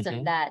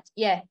system that,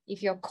 yeah,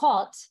 if you're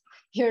caught,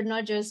 you're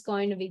not just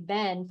going to be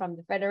banned from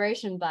the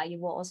federation, but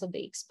you will also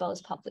be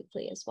exposed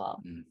publicly as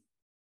well.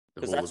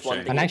 Because that's one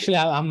thing. And actually,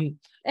 I'm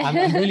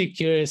really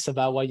curious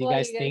about what you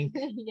guys think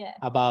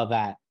about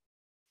that.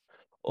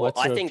 Well,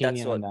 What's I your think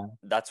opinion on that?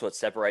 that's what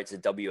separates the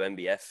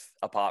WNBF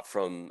apart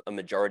from a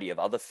majority of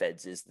other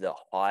feds is the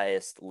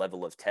highest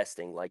level of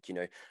testing. Like, you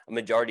know, a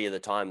majority of the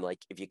time,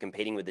 like if you're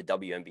competing with the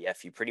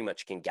WNBF, you pretty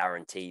much can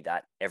guarantee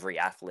that every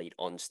athlete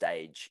on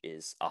stage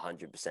is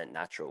 100%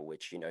 natural,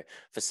 which, you know,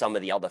 for some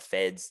of the other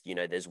feds, you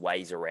know, there's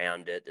ways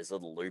around it, there's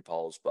little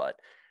loopholes, but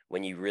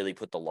when you really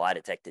put the lie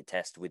detector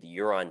test with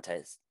urine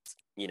tests,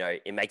 you know,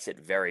 it makes it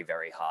very,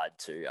 very hard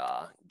to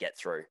get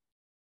through.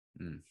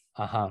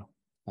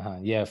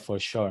 Yeah, for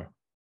sure.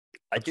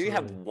 I do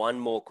have one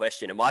more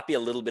question. It might be a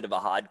little bit of a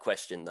hard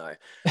question though.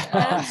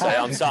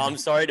 I'm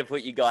sorry to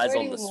put you guys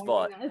on the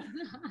spot.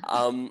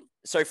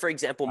 So for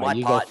example,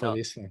 my partner,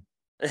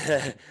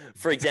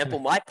 for example,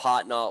 my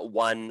partner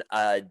won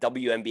a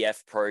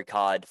WNBF pro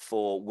card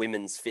for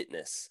women's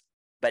fitness.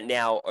 But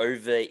now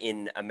over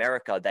in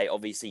America, they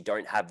obviously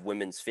don't have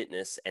women's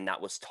fitness, and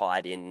that was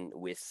tied in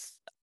with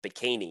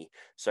bikini.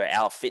 So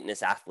our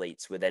fitness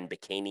athletes were then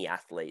bikini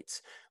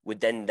athletes.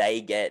 Would then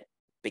they get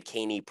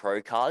bikini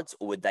pro cards,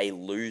 or would they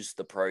lose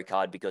the pro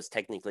card because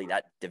technically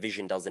that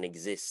division doesn't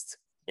exist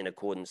in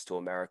accordance to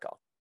America?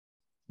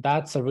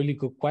 That's a really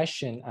good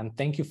question. And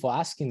thank you for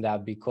asking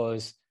that,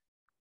 because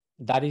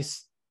that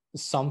is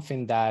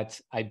something that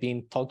I've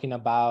been talking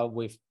about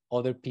with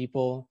other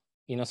people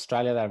in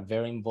Australia that are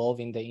very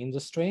involved in the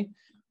industry.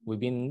 We've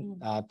been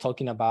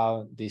talking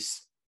about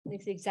this.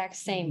 It's the exact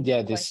same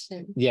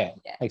question.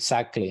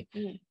 Exactly.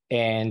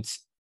 And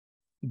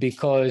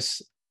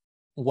because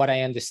what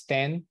I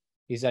understand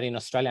is that in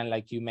Australia, and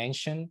like you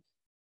mentioned,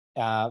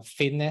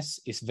 fitness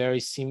is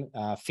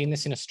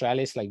fitness in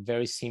Australia is like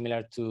very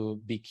similar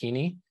to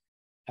bikini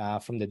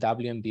from the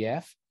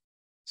WNBF.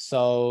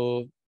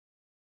 So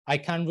I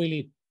can't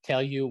really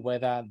tell you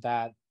whether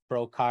that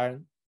pro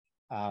card,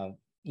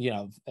 you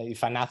know,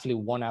 if an athlete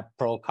won a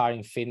pro card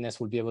in fitness,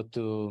 will be able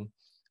to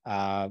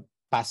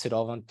pass it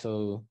over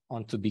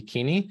onto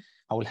bikini.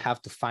 I will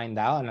have to find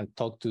out, and I'll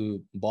talk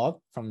to Bob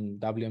from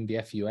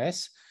WNBF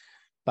US.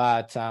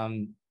 But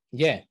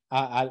yeah,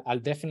 I'll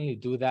definitely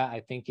do that. I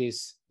think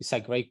it's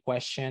a great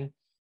question,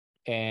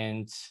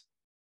 and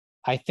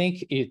I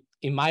think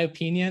in my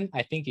opinion,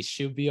 I think it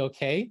should be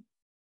okay.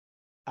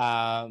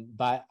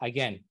 But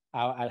again,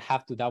 I'll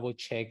have to double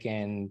check,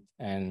 and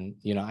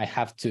you know, I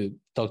have to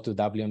talk to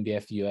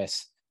WNBF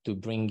US to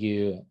bring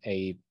you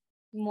a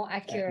more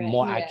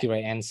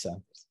accurate answer.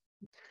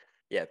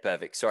 Yeah,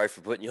 perfect. Sorry for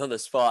putting you on the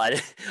spot.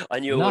 I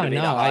knew it would have been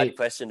a hard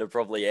question to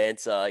probably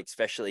answer,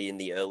 especially in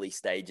the early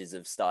stages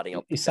of starting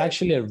up. It's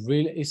actually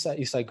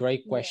it's a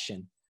great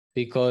question,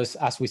 because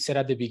as we said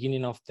at the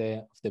beginning of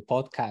the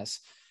podcast,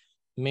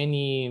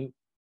 many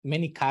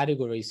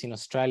categories in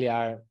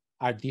Australia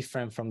are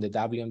different from the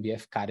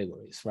WNBF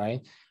categories, right?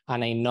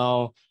 And I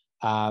know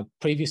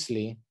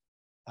previously,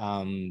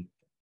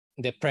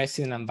 the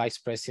president and vice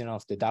president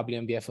of the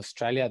WNBF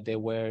Australia, they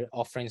were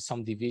offering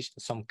some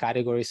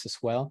categories as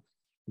well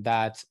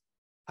that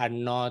are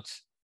not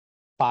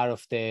part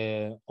of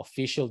the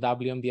official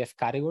WNBF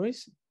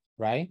categories,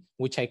 right?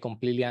 Which I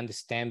completely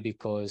understand,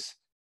 because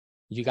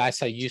you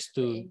guys are used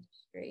to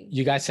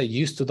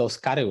those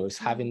categories,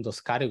 having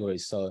those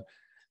categories. So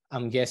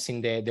I'm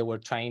guessing they were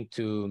trying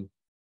to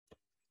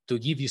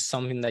give you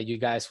something that you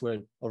guys were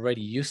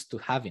already used to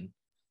having,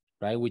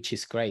 right? Which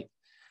is great.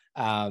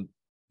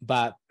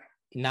 But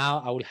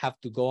now I will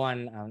have to go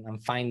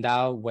and find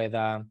out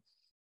whether,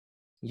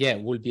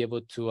 we'll be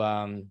able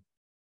to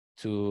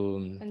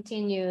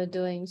continue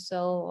doing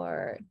so,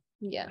 or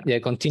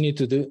continue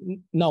to do.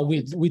 No,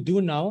 we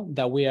do know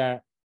that we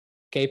are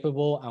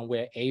capable and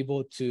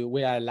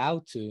we are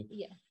allowed to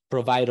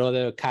provide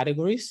other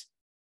categories.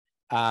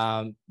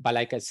 But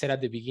like I said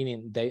at the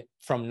beginning,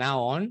 from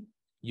now on,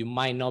 you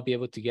might not be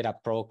able to get a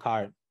pro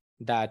card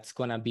that's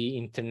gonna be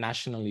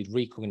internationally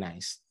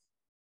recognized,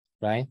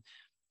 right?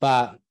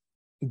 But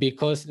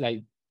because,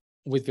 like,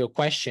 with your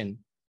question,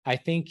 I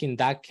think in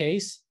that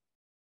case,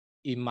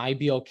 it might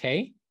be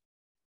okay,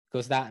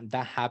 because that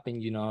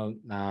happened, you know,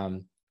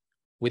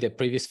 with the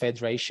previous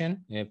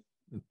federation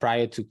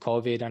prior to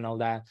COVID and all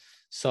that.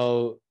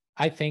 So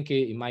I think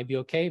it might be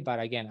okay, but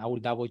again, I will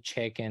double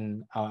check,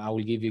 and I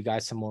will give you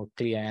guys a more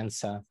clear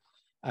answer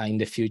in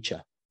the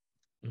future.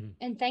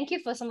 And thank you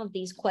for some of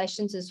these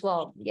questions as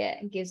well. Yeah,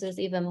 it gives us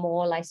even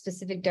more like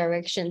specific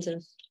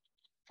directions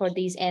for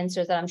these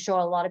answers that I'm sure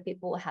a lot of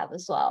people will have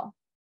as well.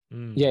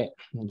 Yeah,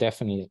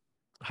 definitely.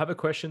 I have a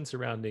question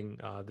surrounding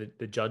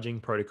the judging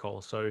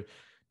protocol. So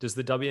does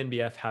the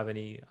WNBF have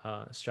any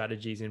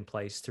strategies in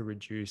place to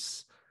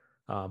reduce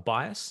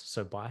bias?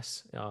 So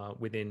bias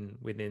within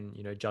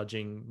you know,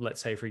 judging.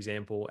 Let's say, for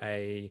example,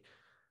 a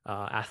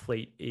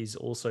athlete is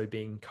also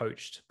being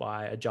coached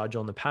by a judge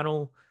on the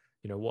panel.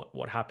 You know,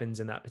 what happens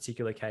in that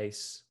particular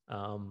case?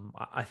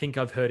 I think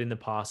I've heard in the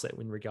past that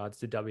in regards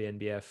to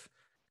WNBF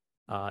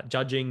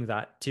judging,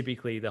 that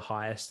typically the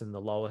highest and the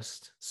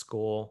lowest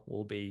score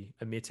will be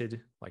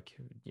omitted, like,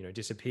 you know,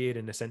 disappeared,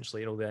 and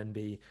essentially it'll then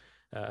be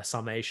a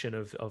summation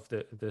of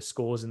the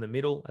scores in the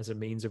middle as a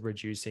means of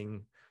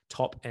reducing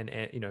top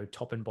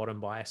and bottom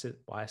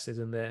biases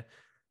in there.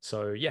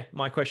 So yeah,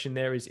 my question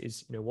there is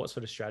you know, what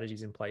sort of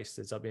strategies in place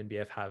does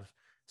WNBF have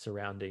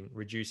surrounding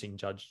reducing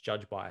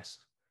judge bias?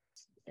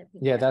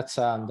 Yeah, that's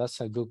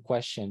a good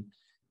question.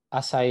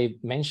 As I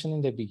mentioned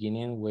in the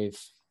beginning,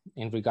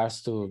 in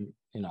regards to,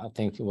 you know, I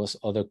think it was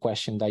other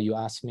question that you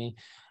asked me.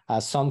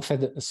 Some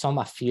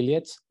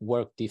affiliates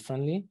work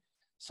differently.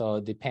 So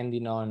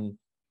depending on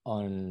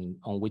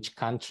which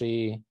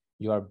country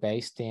you are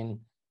based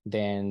in,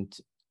 then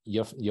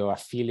your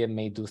affiliate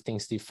may do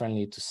things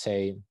differently to,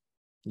 say,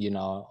 you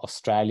know,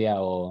 Australia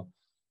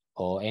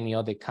or any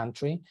other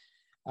country,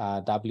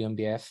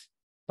 WNBF.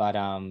 But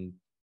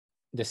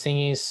the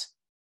thing is,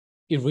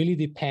 it really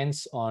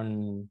depends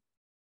on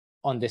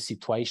the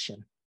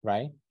situation,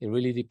 right? It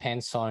really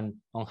depends on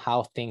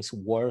how things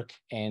work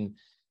and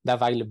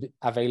the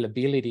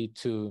availability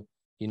to,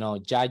 you know,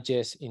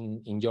 judges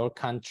in your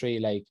country,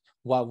 like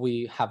what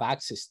we have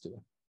access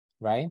to,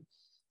 right?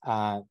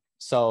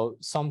 So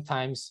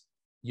sometimes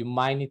you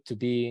might need to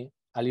be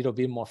a little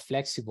bit more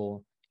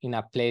flexible in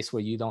a place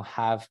where you don't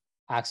have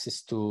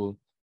access to,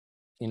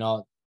 you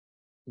know,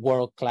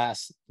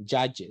 world-class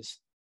judges,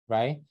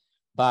 right?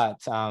 But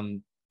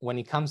when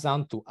it comes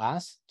down to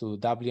us, to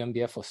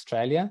WNBF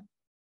Australia,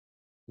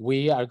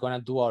 we are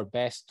gonna do our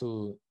best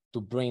to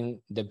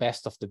bring the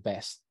best of the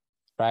best,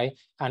 right?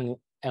 And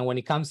when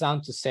it comes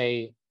down to,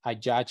 say, a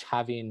judge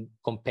having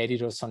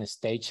competitors on a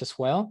stage as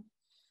well,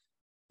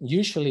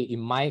 usually in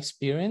my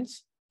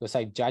experience, because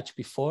I judged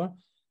before,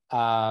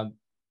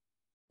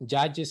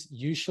 judges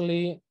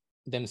usually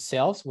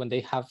themselves, when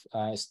they have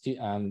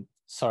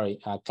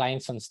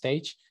clients on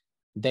stage,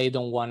 they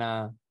don't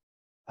wanna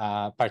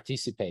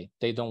participate.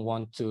 They don't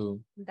want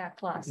to that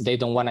class. They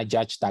don't want to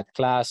judge that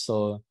class,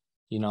 or,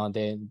 you know,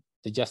 they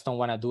just don't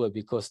want to do it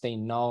because they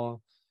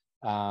know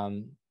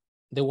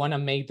they want to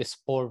make the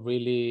sport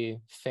really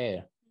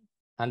fair,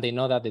 and they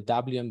know that the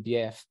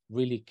WNBF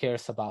really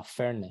cares about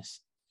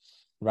fairness,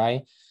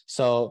 right?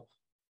 So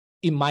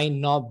it might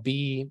not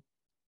be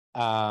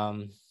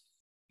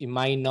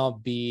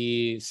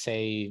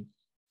say,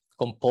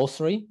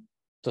 compulsory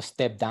to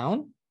step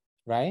down,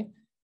 right?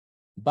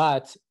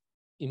 But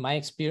in my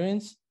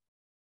experience,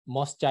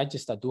 most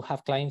judges that do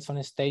have clients on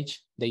a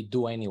stage, they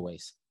do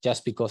anyways,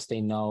 just because they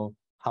know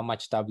how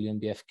much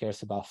WNBF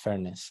cares about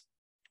fairness.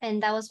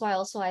 And that was why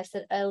also I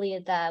said earlier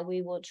that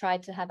we will try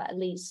to have at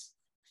least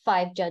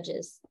 5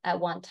 judges at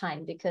one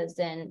time, because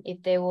then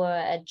if they were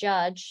a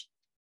judge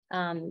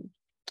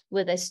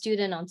with a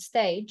student on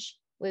stage,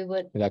 we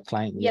would with a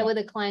client. Yeah, with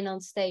a client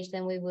on stage,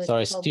 then we would.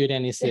 Sorry,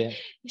 student is a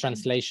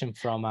translation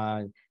from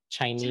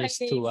Chinese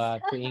to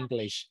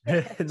English.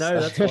 No,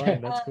 that's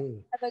fine. That's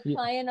cool. Have a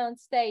client on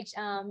stage,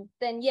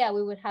 then yeah,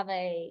 we would have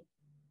a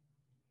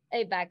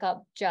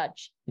backup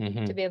judge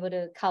to be able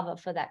to cover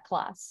for that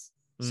class.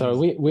 So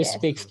we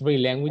speak 3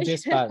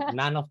 languages, but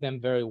none of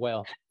them very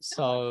well.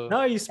 So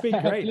no, you speak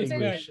great please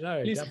English.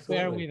 please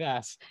bear with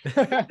us.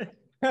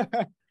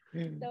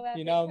 So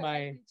you know,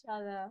 my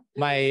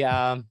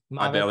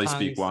I barely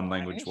speak one Spanish.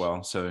 language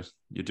well, so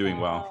you're doing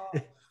well.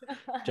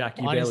 Jack,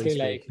 you Honestly,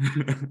 barely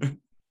speak.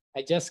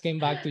 I just came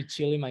back to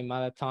Chile. My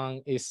mother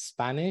tongue is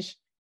Spanish,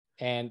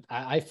 and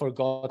I've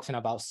forgotten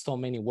about so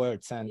many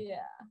words, and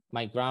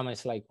my grammar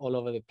is like all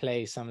over the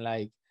place. I'm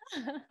like,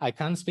 I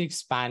can't speak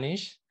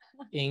Spanish,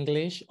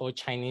 English, or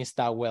Chinese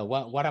that well.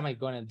 What am I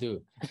gonna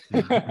do?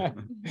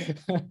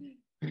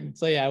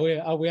 So yeah,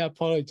 we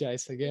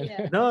apologize again.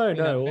 Yeah.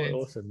 No,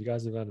 awesome. You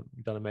guys have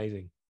done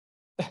amazing.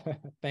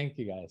 Thank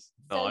you, guys.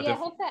 So I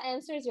hope that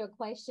answers your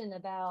question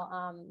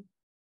about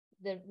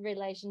the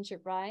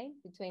relationship, right?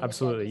 Between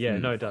absolutely, yeah,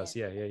 no, it client. does.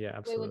 Yeah,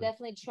 absolutely. We will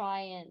definitely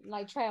try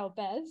our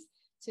best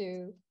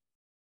to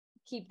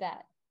keep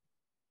that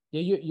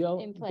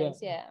in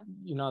place.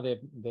 You know,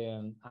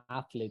 the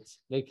athletes,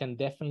 they can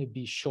definitely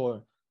be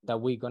sure that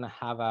we're gonna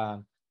have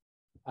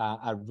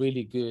a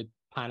really good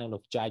panel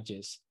of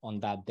judges on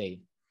that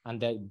day,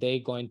 and that they're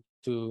going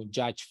to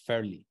judge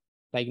fairly.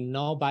 Like,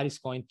 nobody's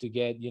going to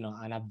get, you know,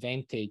 an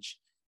advantage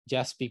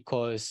just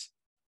because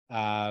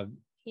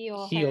he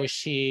or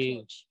she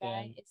coach,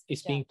 right?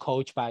 is being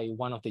coached by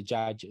one of the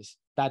judges.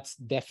 That's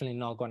definitely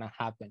not going to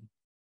happen.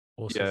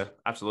 Awesome. Yeah,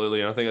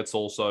 absolutely. And I think it's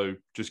also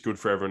just good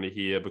for everyone to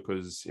hear,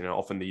 because, you know,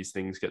 often these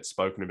things get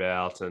spoken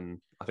about, and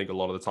I think a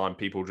lot of the time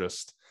people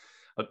just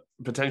are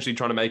potentially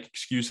trying to make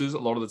excuses a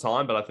lot of the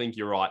time. But I think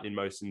you're right. In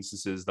most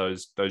instances,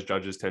 those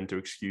judges tend to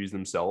excuse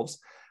themselves.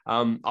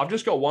 I've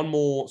just got one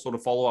more sort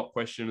of follow-up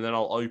question, and then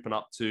I'll open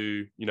up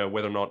to, you know,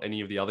 whether or not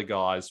any of the other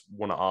guys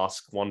want to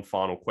ask one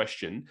final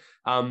question.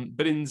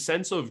 But in the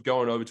sense of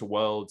going over to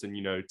Worlds and,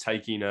 you know,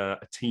 taking a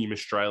Team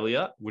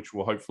Australia, which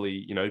will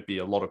hopefully, you know, be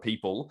a lot of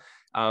people.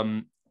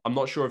 I'm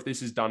not sure if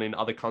this is done in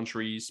other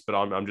countries, but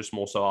I'm just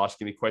more so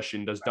asking the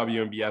question, does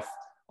WNBF,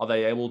 are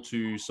they able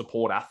to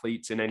support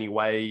athletes in any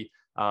way,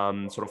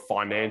 sort of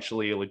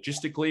financially or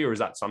logistically, or is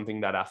that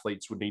something that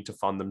athletes would need to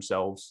fund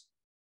themselves?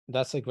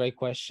 That's a great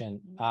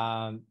question.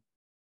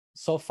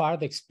 So far,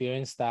 the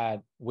experience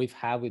that we've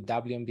had with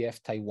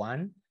WNBF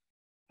Taiwan,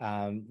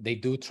 they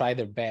do try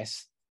their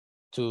best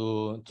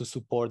to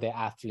support the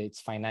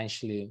athletes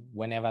financially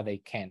whenever they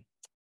can.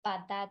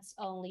 But that's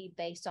only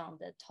based on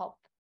the top.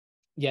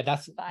 Yeah,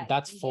 that's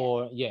five.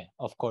 for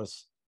of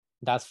course,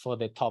 that's for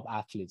the top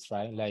athletes,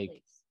 right?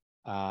 Like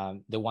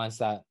the ones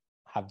that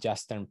have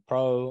just turned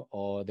pro,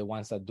 or the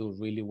ones that do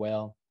really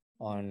well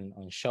on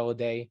show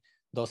day.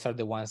 Those are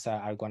the ones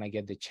that are gonna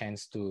get the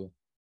chance to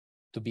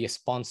be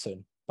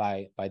sponsored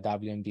by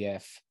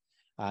WNBF.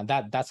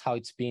 That's how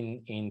it's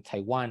been in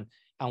Taiwan,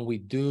 and we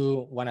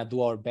do want to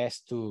do our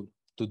best to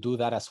do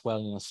that as well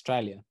in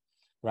Australia,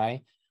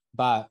 right?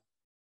 But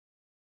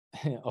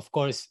of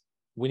course,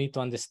 we need to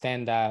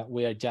understand that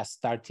we are just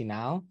starting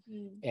out,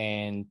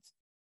 and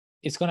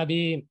it's gonna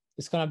be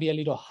a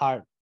little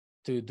hard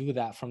to do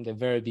that from the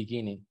very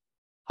beginning.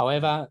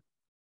 However,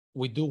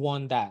 we do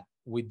want that.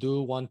 We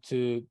do want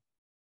to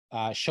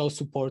show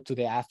support to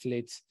the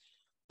athletes,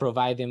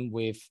 provide them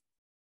with,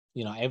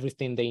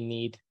 everything they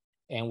need,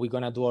 and we're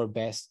gonna do our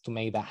best to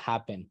make that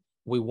happen.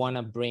 We want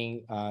to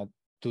bring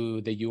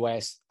to the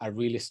US a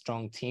really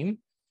strong team,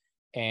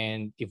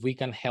 and if we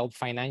can help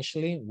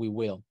financially, we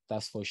will.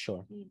 That's for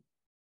sure.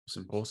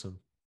 Awesome.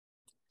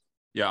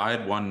 Yeah, I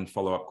had one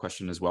follow-up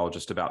question as well,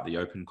 just about the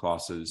open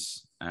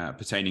classes,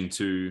 pertaining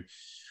to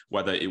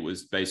whether it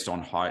was based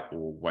on height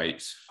or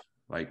weight,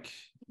 like,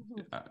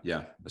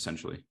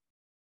 essentially.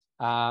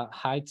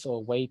 Heights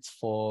or weights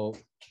for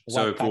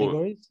what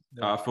categories?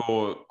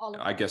 For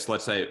I guess,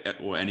 let's say,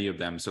 or any of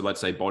them. So let's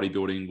say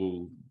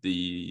bodybuilding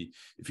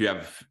if you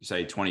have,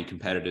 say, 20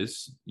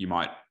 competitors, you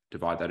might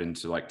divide that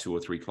into like 2 or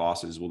 3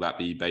 classes. Will that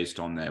be based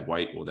on their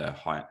weight or their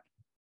height?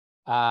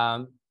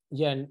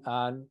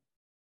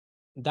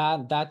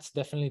 That's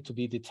definitely to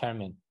be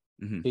determined,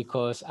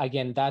 because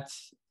again,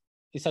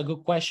 it's a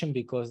good question,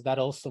 because that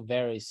also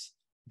varies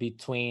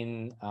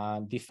between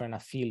different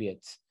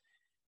affiliates.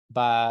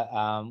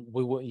 But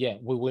we will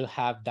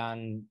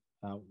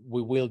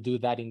do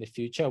that in the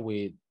future.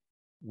 We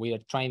are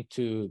trying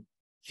to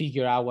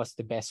figure out what's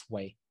the best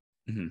way.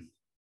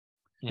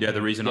 Yeah,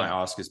 the reason I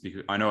ask is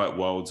because I know at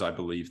Worlds, I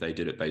believe they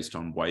did it based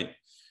on weight,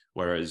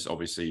 whereas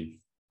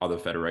obviously other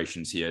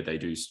federations here, they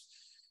do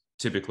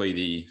typically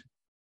the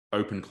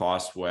open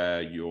class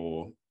where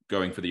you're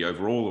going for the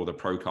overall, or the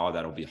pro card,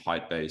 that'll be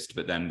height based,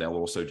 but then they'll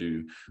also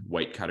do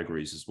weight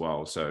categories as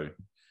well. So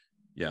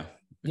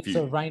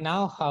so right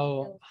now,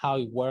 how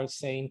it works,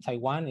 say, in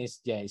Taiwan is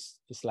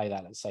it's like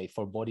that. Let's say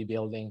for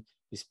bodybuilding,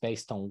 it's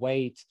based on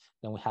weight.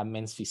 Then we have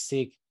men's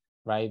physique,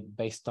 right,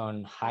 based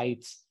on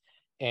height.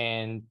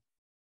 And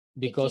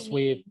because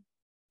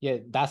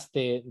that's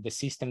the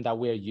system that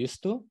we're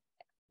used to,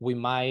 we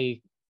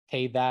might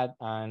take that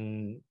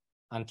and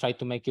try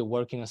to make it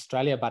work in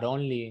Australia, but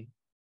only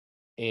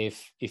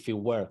if it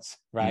works,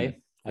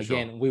 right?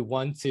 Again, sure. We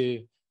want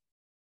to,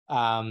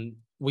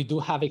 we do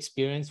have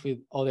experience with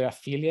other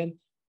affiliates,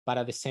 but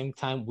at the same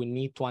time, we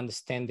need to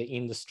understand the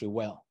industry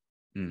well.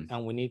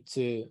 And we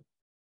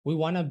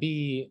want to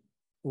be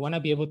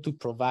able to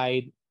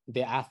provide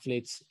the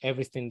athletes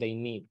everything they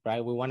need,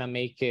 right? We want to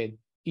make it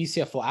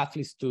easier for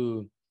athletes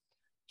to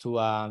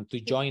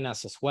join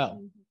us as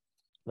well,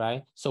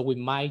 right? So we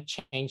might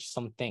change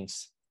some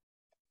things.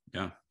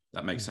 Yeah,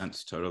 that makes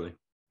sense. Totally.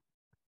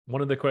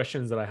 One of the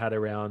questions that I had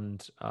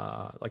around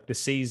like the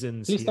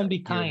seasons. Please don't be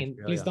kind.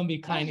 Please don't be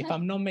kind. If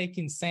I'm not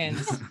making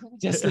sense,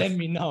 just let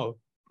me know.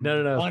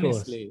 No,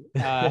 honestly.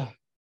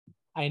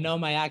 I know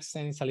my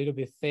accent is a little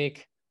bit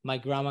thick. My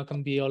grammar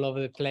can be all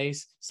over the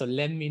place. So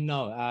let me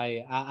know.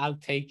 I'll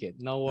take it.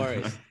 No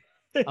worries.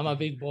 I'm a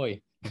big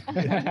boy.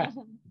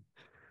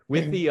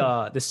 With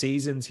the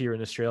seasons here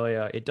in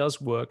Australia, it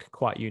does work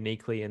quite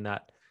uniquely in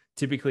that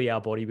typically our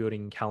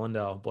bodybuilding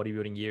calendar,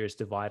 bodybuilding year is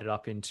divided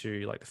up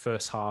into like the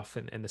first half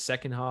and the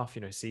second half,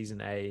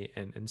 season A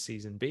and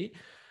season B.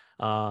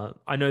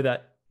 I know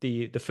that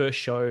the first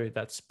show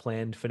that's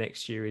planned for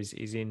next year is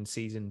in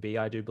season B,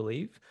 I do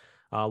believe.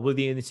 Will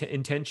the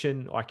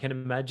intention, I can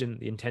imagine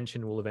the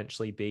intention will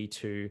eventually be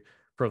to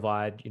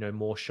provide,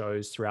 more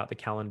shows throughout the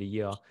calendar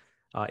year.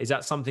 Is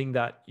that something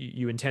that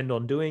you intend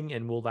on doing?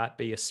 And will that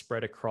be a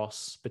spread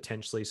across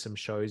potentially some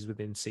shows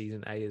within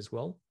season A as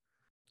well?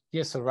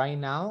 Yeah, so right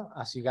now,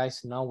 as you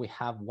guys know, we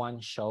have one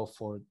show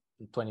for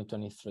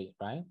 2023,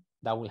 right?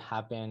 That will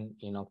happen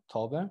in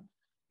October.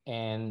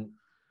 And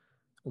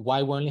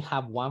why we only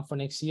have one for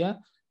next year?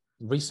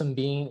 Reason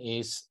being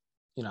is,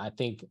 I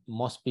think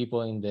most people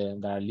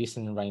that are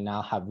listening right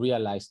now have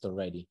realized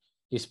already.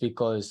 It's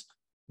because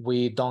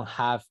we don't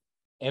have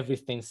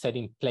everything set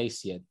in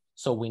place yet.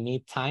 So we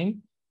need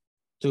time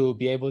to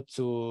be able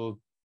to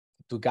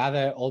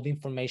gather all the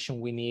information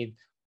we need,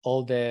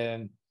 all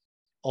the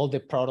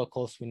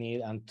protocols we need,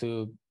 and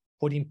to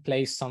put in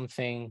place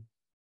something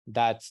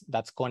that's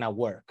gonna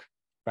work,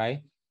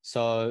 right?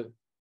 So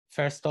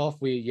first off,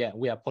 we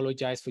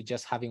apologize for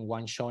just having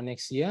one show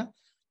next year,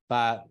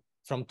 but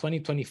from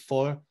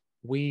 2024,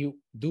 we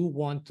do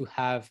want to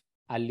have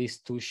at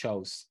least 2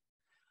 shows.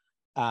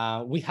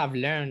 We have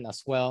learned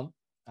as well,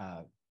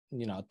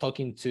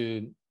 talking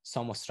to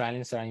some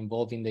Australians that are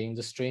involved in the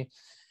industry,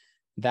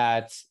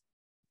 that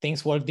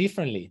things work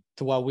differently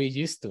to what we're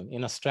used to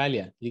in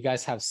Australia. You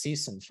guys have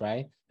seasons,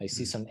 right? Like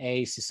season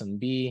A, season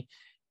B,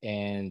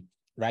 and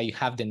right?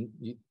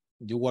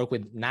 You work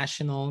with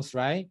nationals,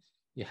 right?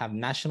 You have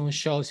national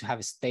shows, you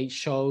have state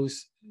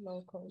shows,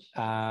 local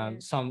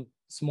shows, some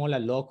smaller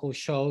local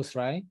shows,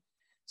 right?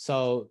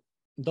 So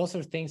those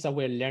are things that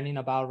we're learning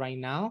about right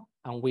now,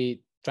 and we're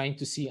trying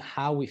to see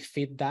how we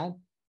fit that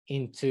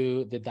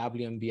into the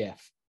WNBF,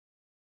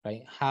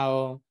 right?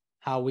 How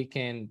we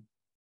can,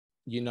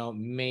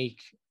 make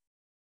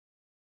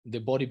the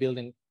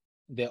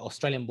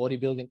Australian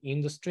bodybuilding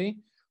industry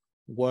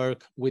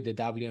work with the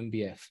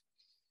WNBF.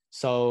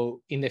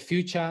 So in the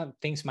future,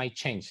 things might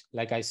change.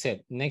 Like I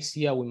said, next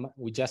year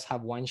we just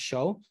have one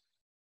show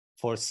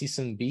for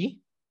season B,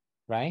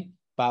 right?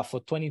 But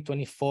for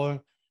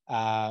 2024,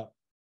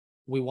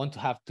 we want to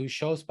have 2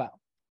 shows, but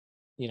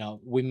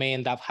we may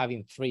end up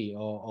having 3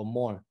 or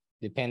more,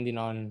 depending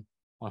on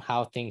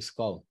how things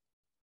go.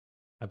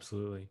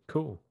 Absolutely.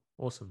 Cool.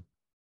 Awesome.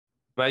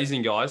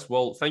 Amazing, guys.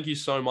 Well, thank you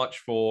so much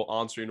for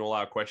answering all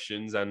our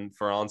questions and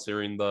for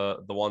answering the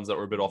ones that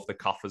were a bit off the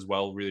cuff as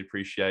well. Really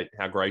appreciate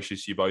how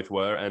gracious you both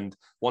were. And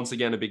once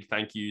again, a big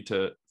thank you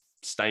to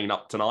staying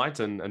up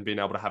tonight and being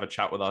able to have a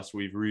chat with us.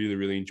 We've really,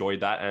 really enjoyed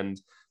that. And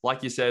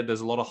like you said,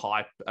 there's a lot of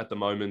hype at the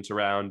moment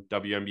around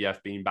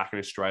WNBF being back in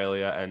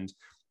Australia, and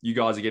you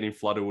guys are getting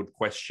flooded with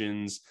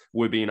questions.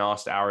 We're being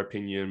asked our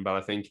opinion, but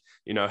I think,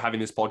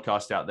 having this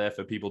podcast out there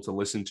for people to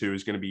listen to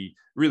is going to be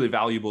really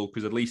valuable,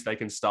 because at least they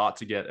can start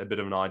to get a bit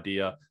of an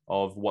idea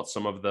of what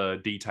some of the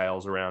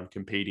details around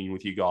competing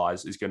with you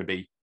guys is going to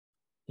be.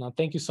 No,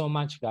 thank you so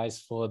much, guys,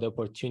 for the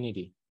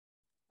opportunity.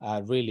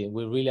 We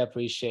really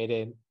appreciate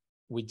it.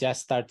 We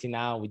just starting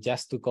out. We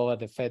just took over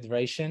the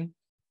federation,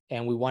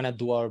 and we want to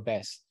do our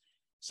best.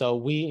 So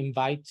we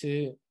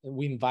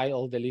invite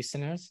all the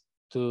listeners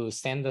to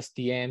send us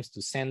DMs,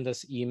 to send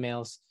us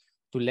emails,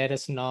 to let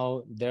us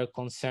know their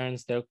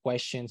concerns, their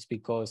questions,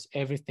 because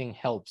everything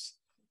helps.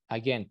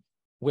 Again,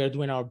 we're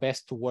doing our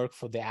best to work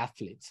for the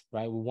athletes,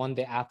 right? We want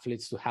the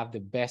athletes to have the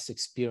best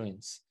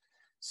experience.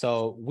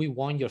 So we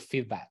want your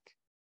feedback,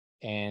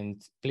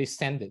 and please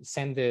send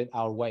it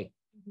our way.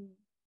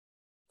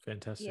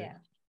 Fantastic. Yeah.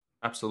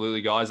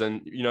 Absolutely, guys.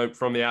 And,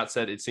 from the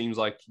outset, it seems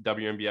like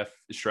WNBF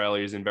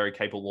Australia is in very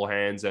capable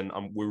hands, and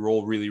we're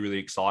all really, really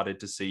excited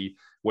to see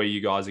where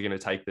you guys are going to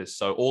take this.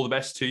 So all the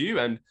best to you.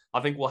 And I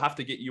think we'll have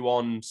to get you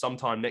on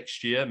sometime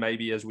next year,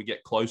 maybe as we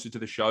get closer to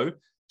the show,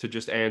 to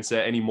just answer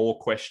any more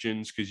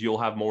questions, because you'll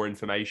have more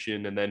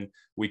information, and then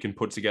we can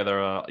put together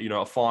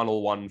a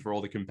final one for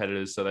all the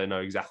competitors so they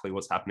know exactly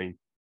what's happening.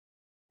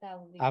 That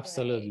would be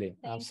Absolutely.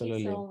 great.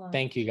 Absolutely. Thank you so much.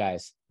 Thank you,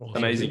 guys. Awesome.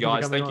 Amazing,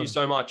 guys. Thank you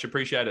so much.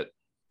 Appreciate it.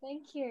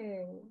 Thank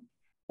you.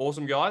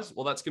 Awesome, guys.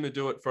 Well, that's going to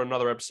do it for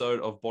another episode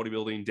of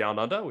Bodybuilding Down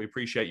Under. We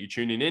appreciate you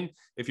tuning in.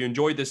 If you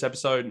enjoyed this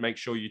episode, make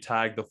sure you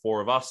tag the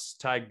 4 of us,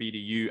 tag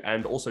BDU,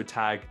 and also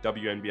tag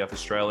WNBF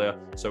Australia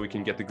so we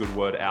can get the good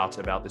word out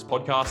about this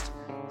podcast.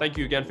 Thank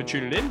you again for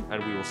tuning in,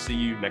 and we will see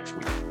you next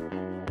week.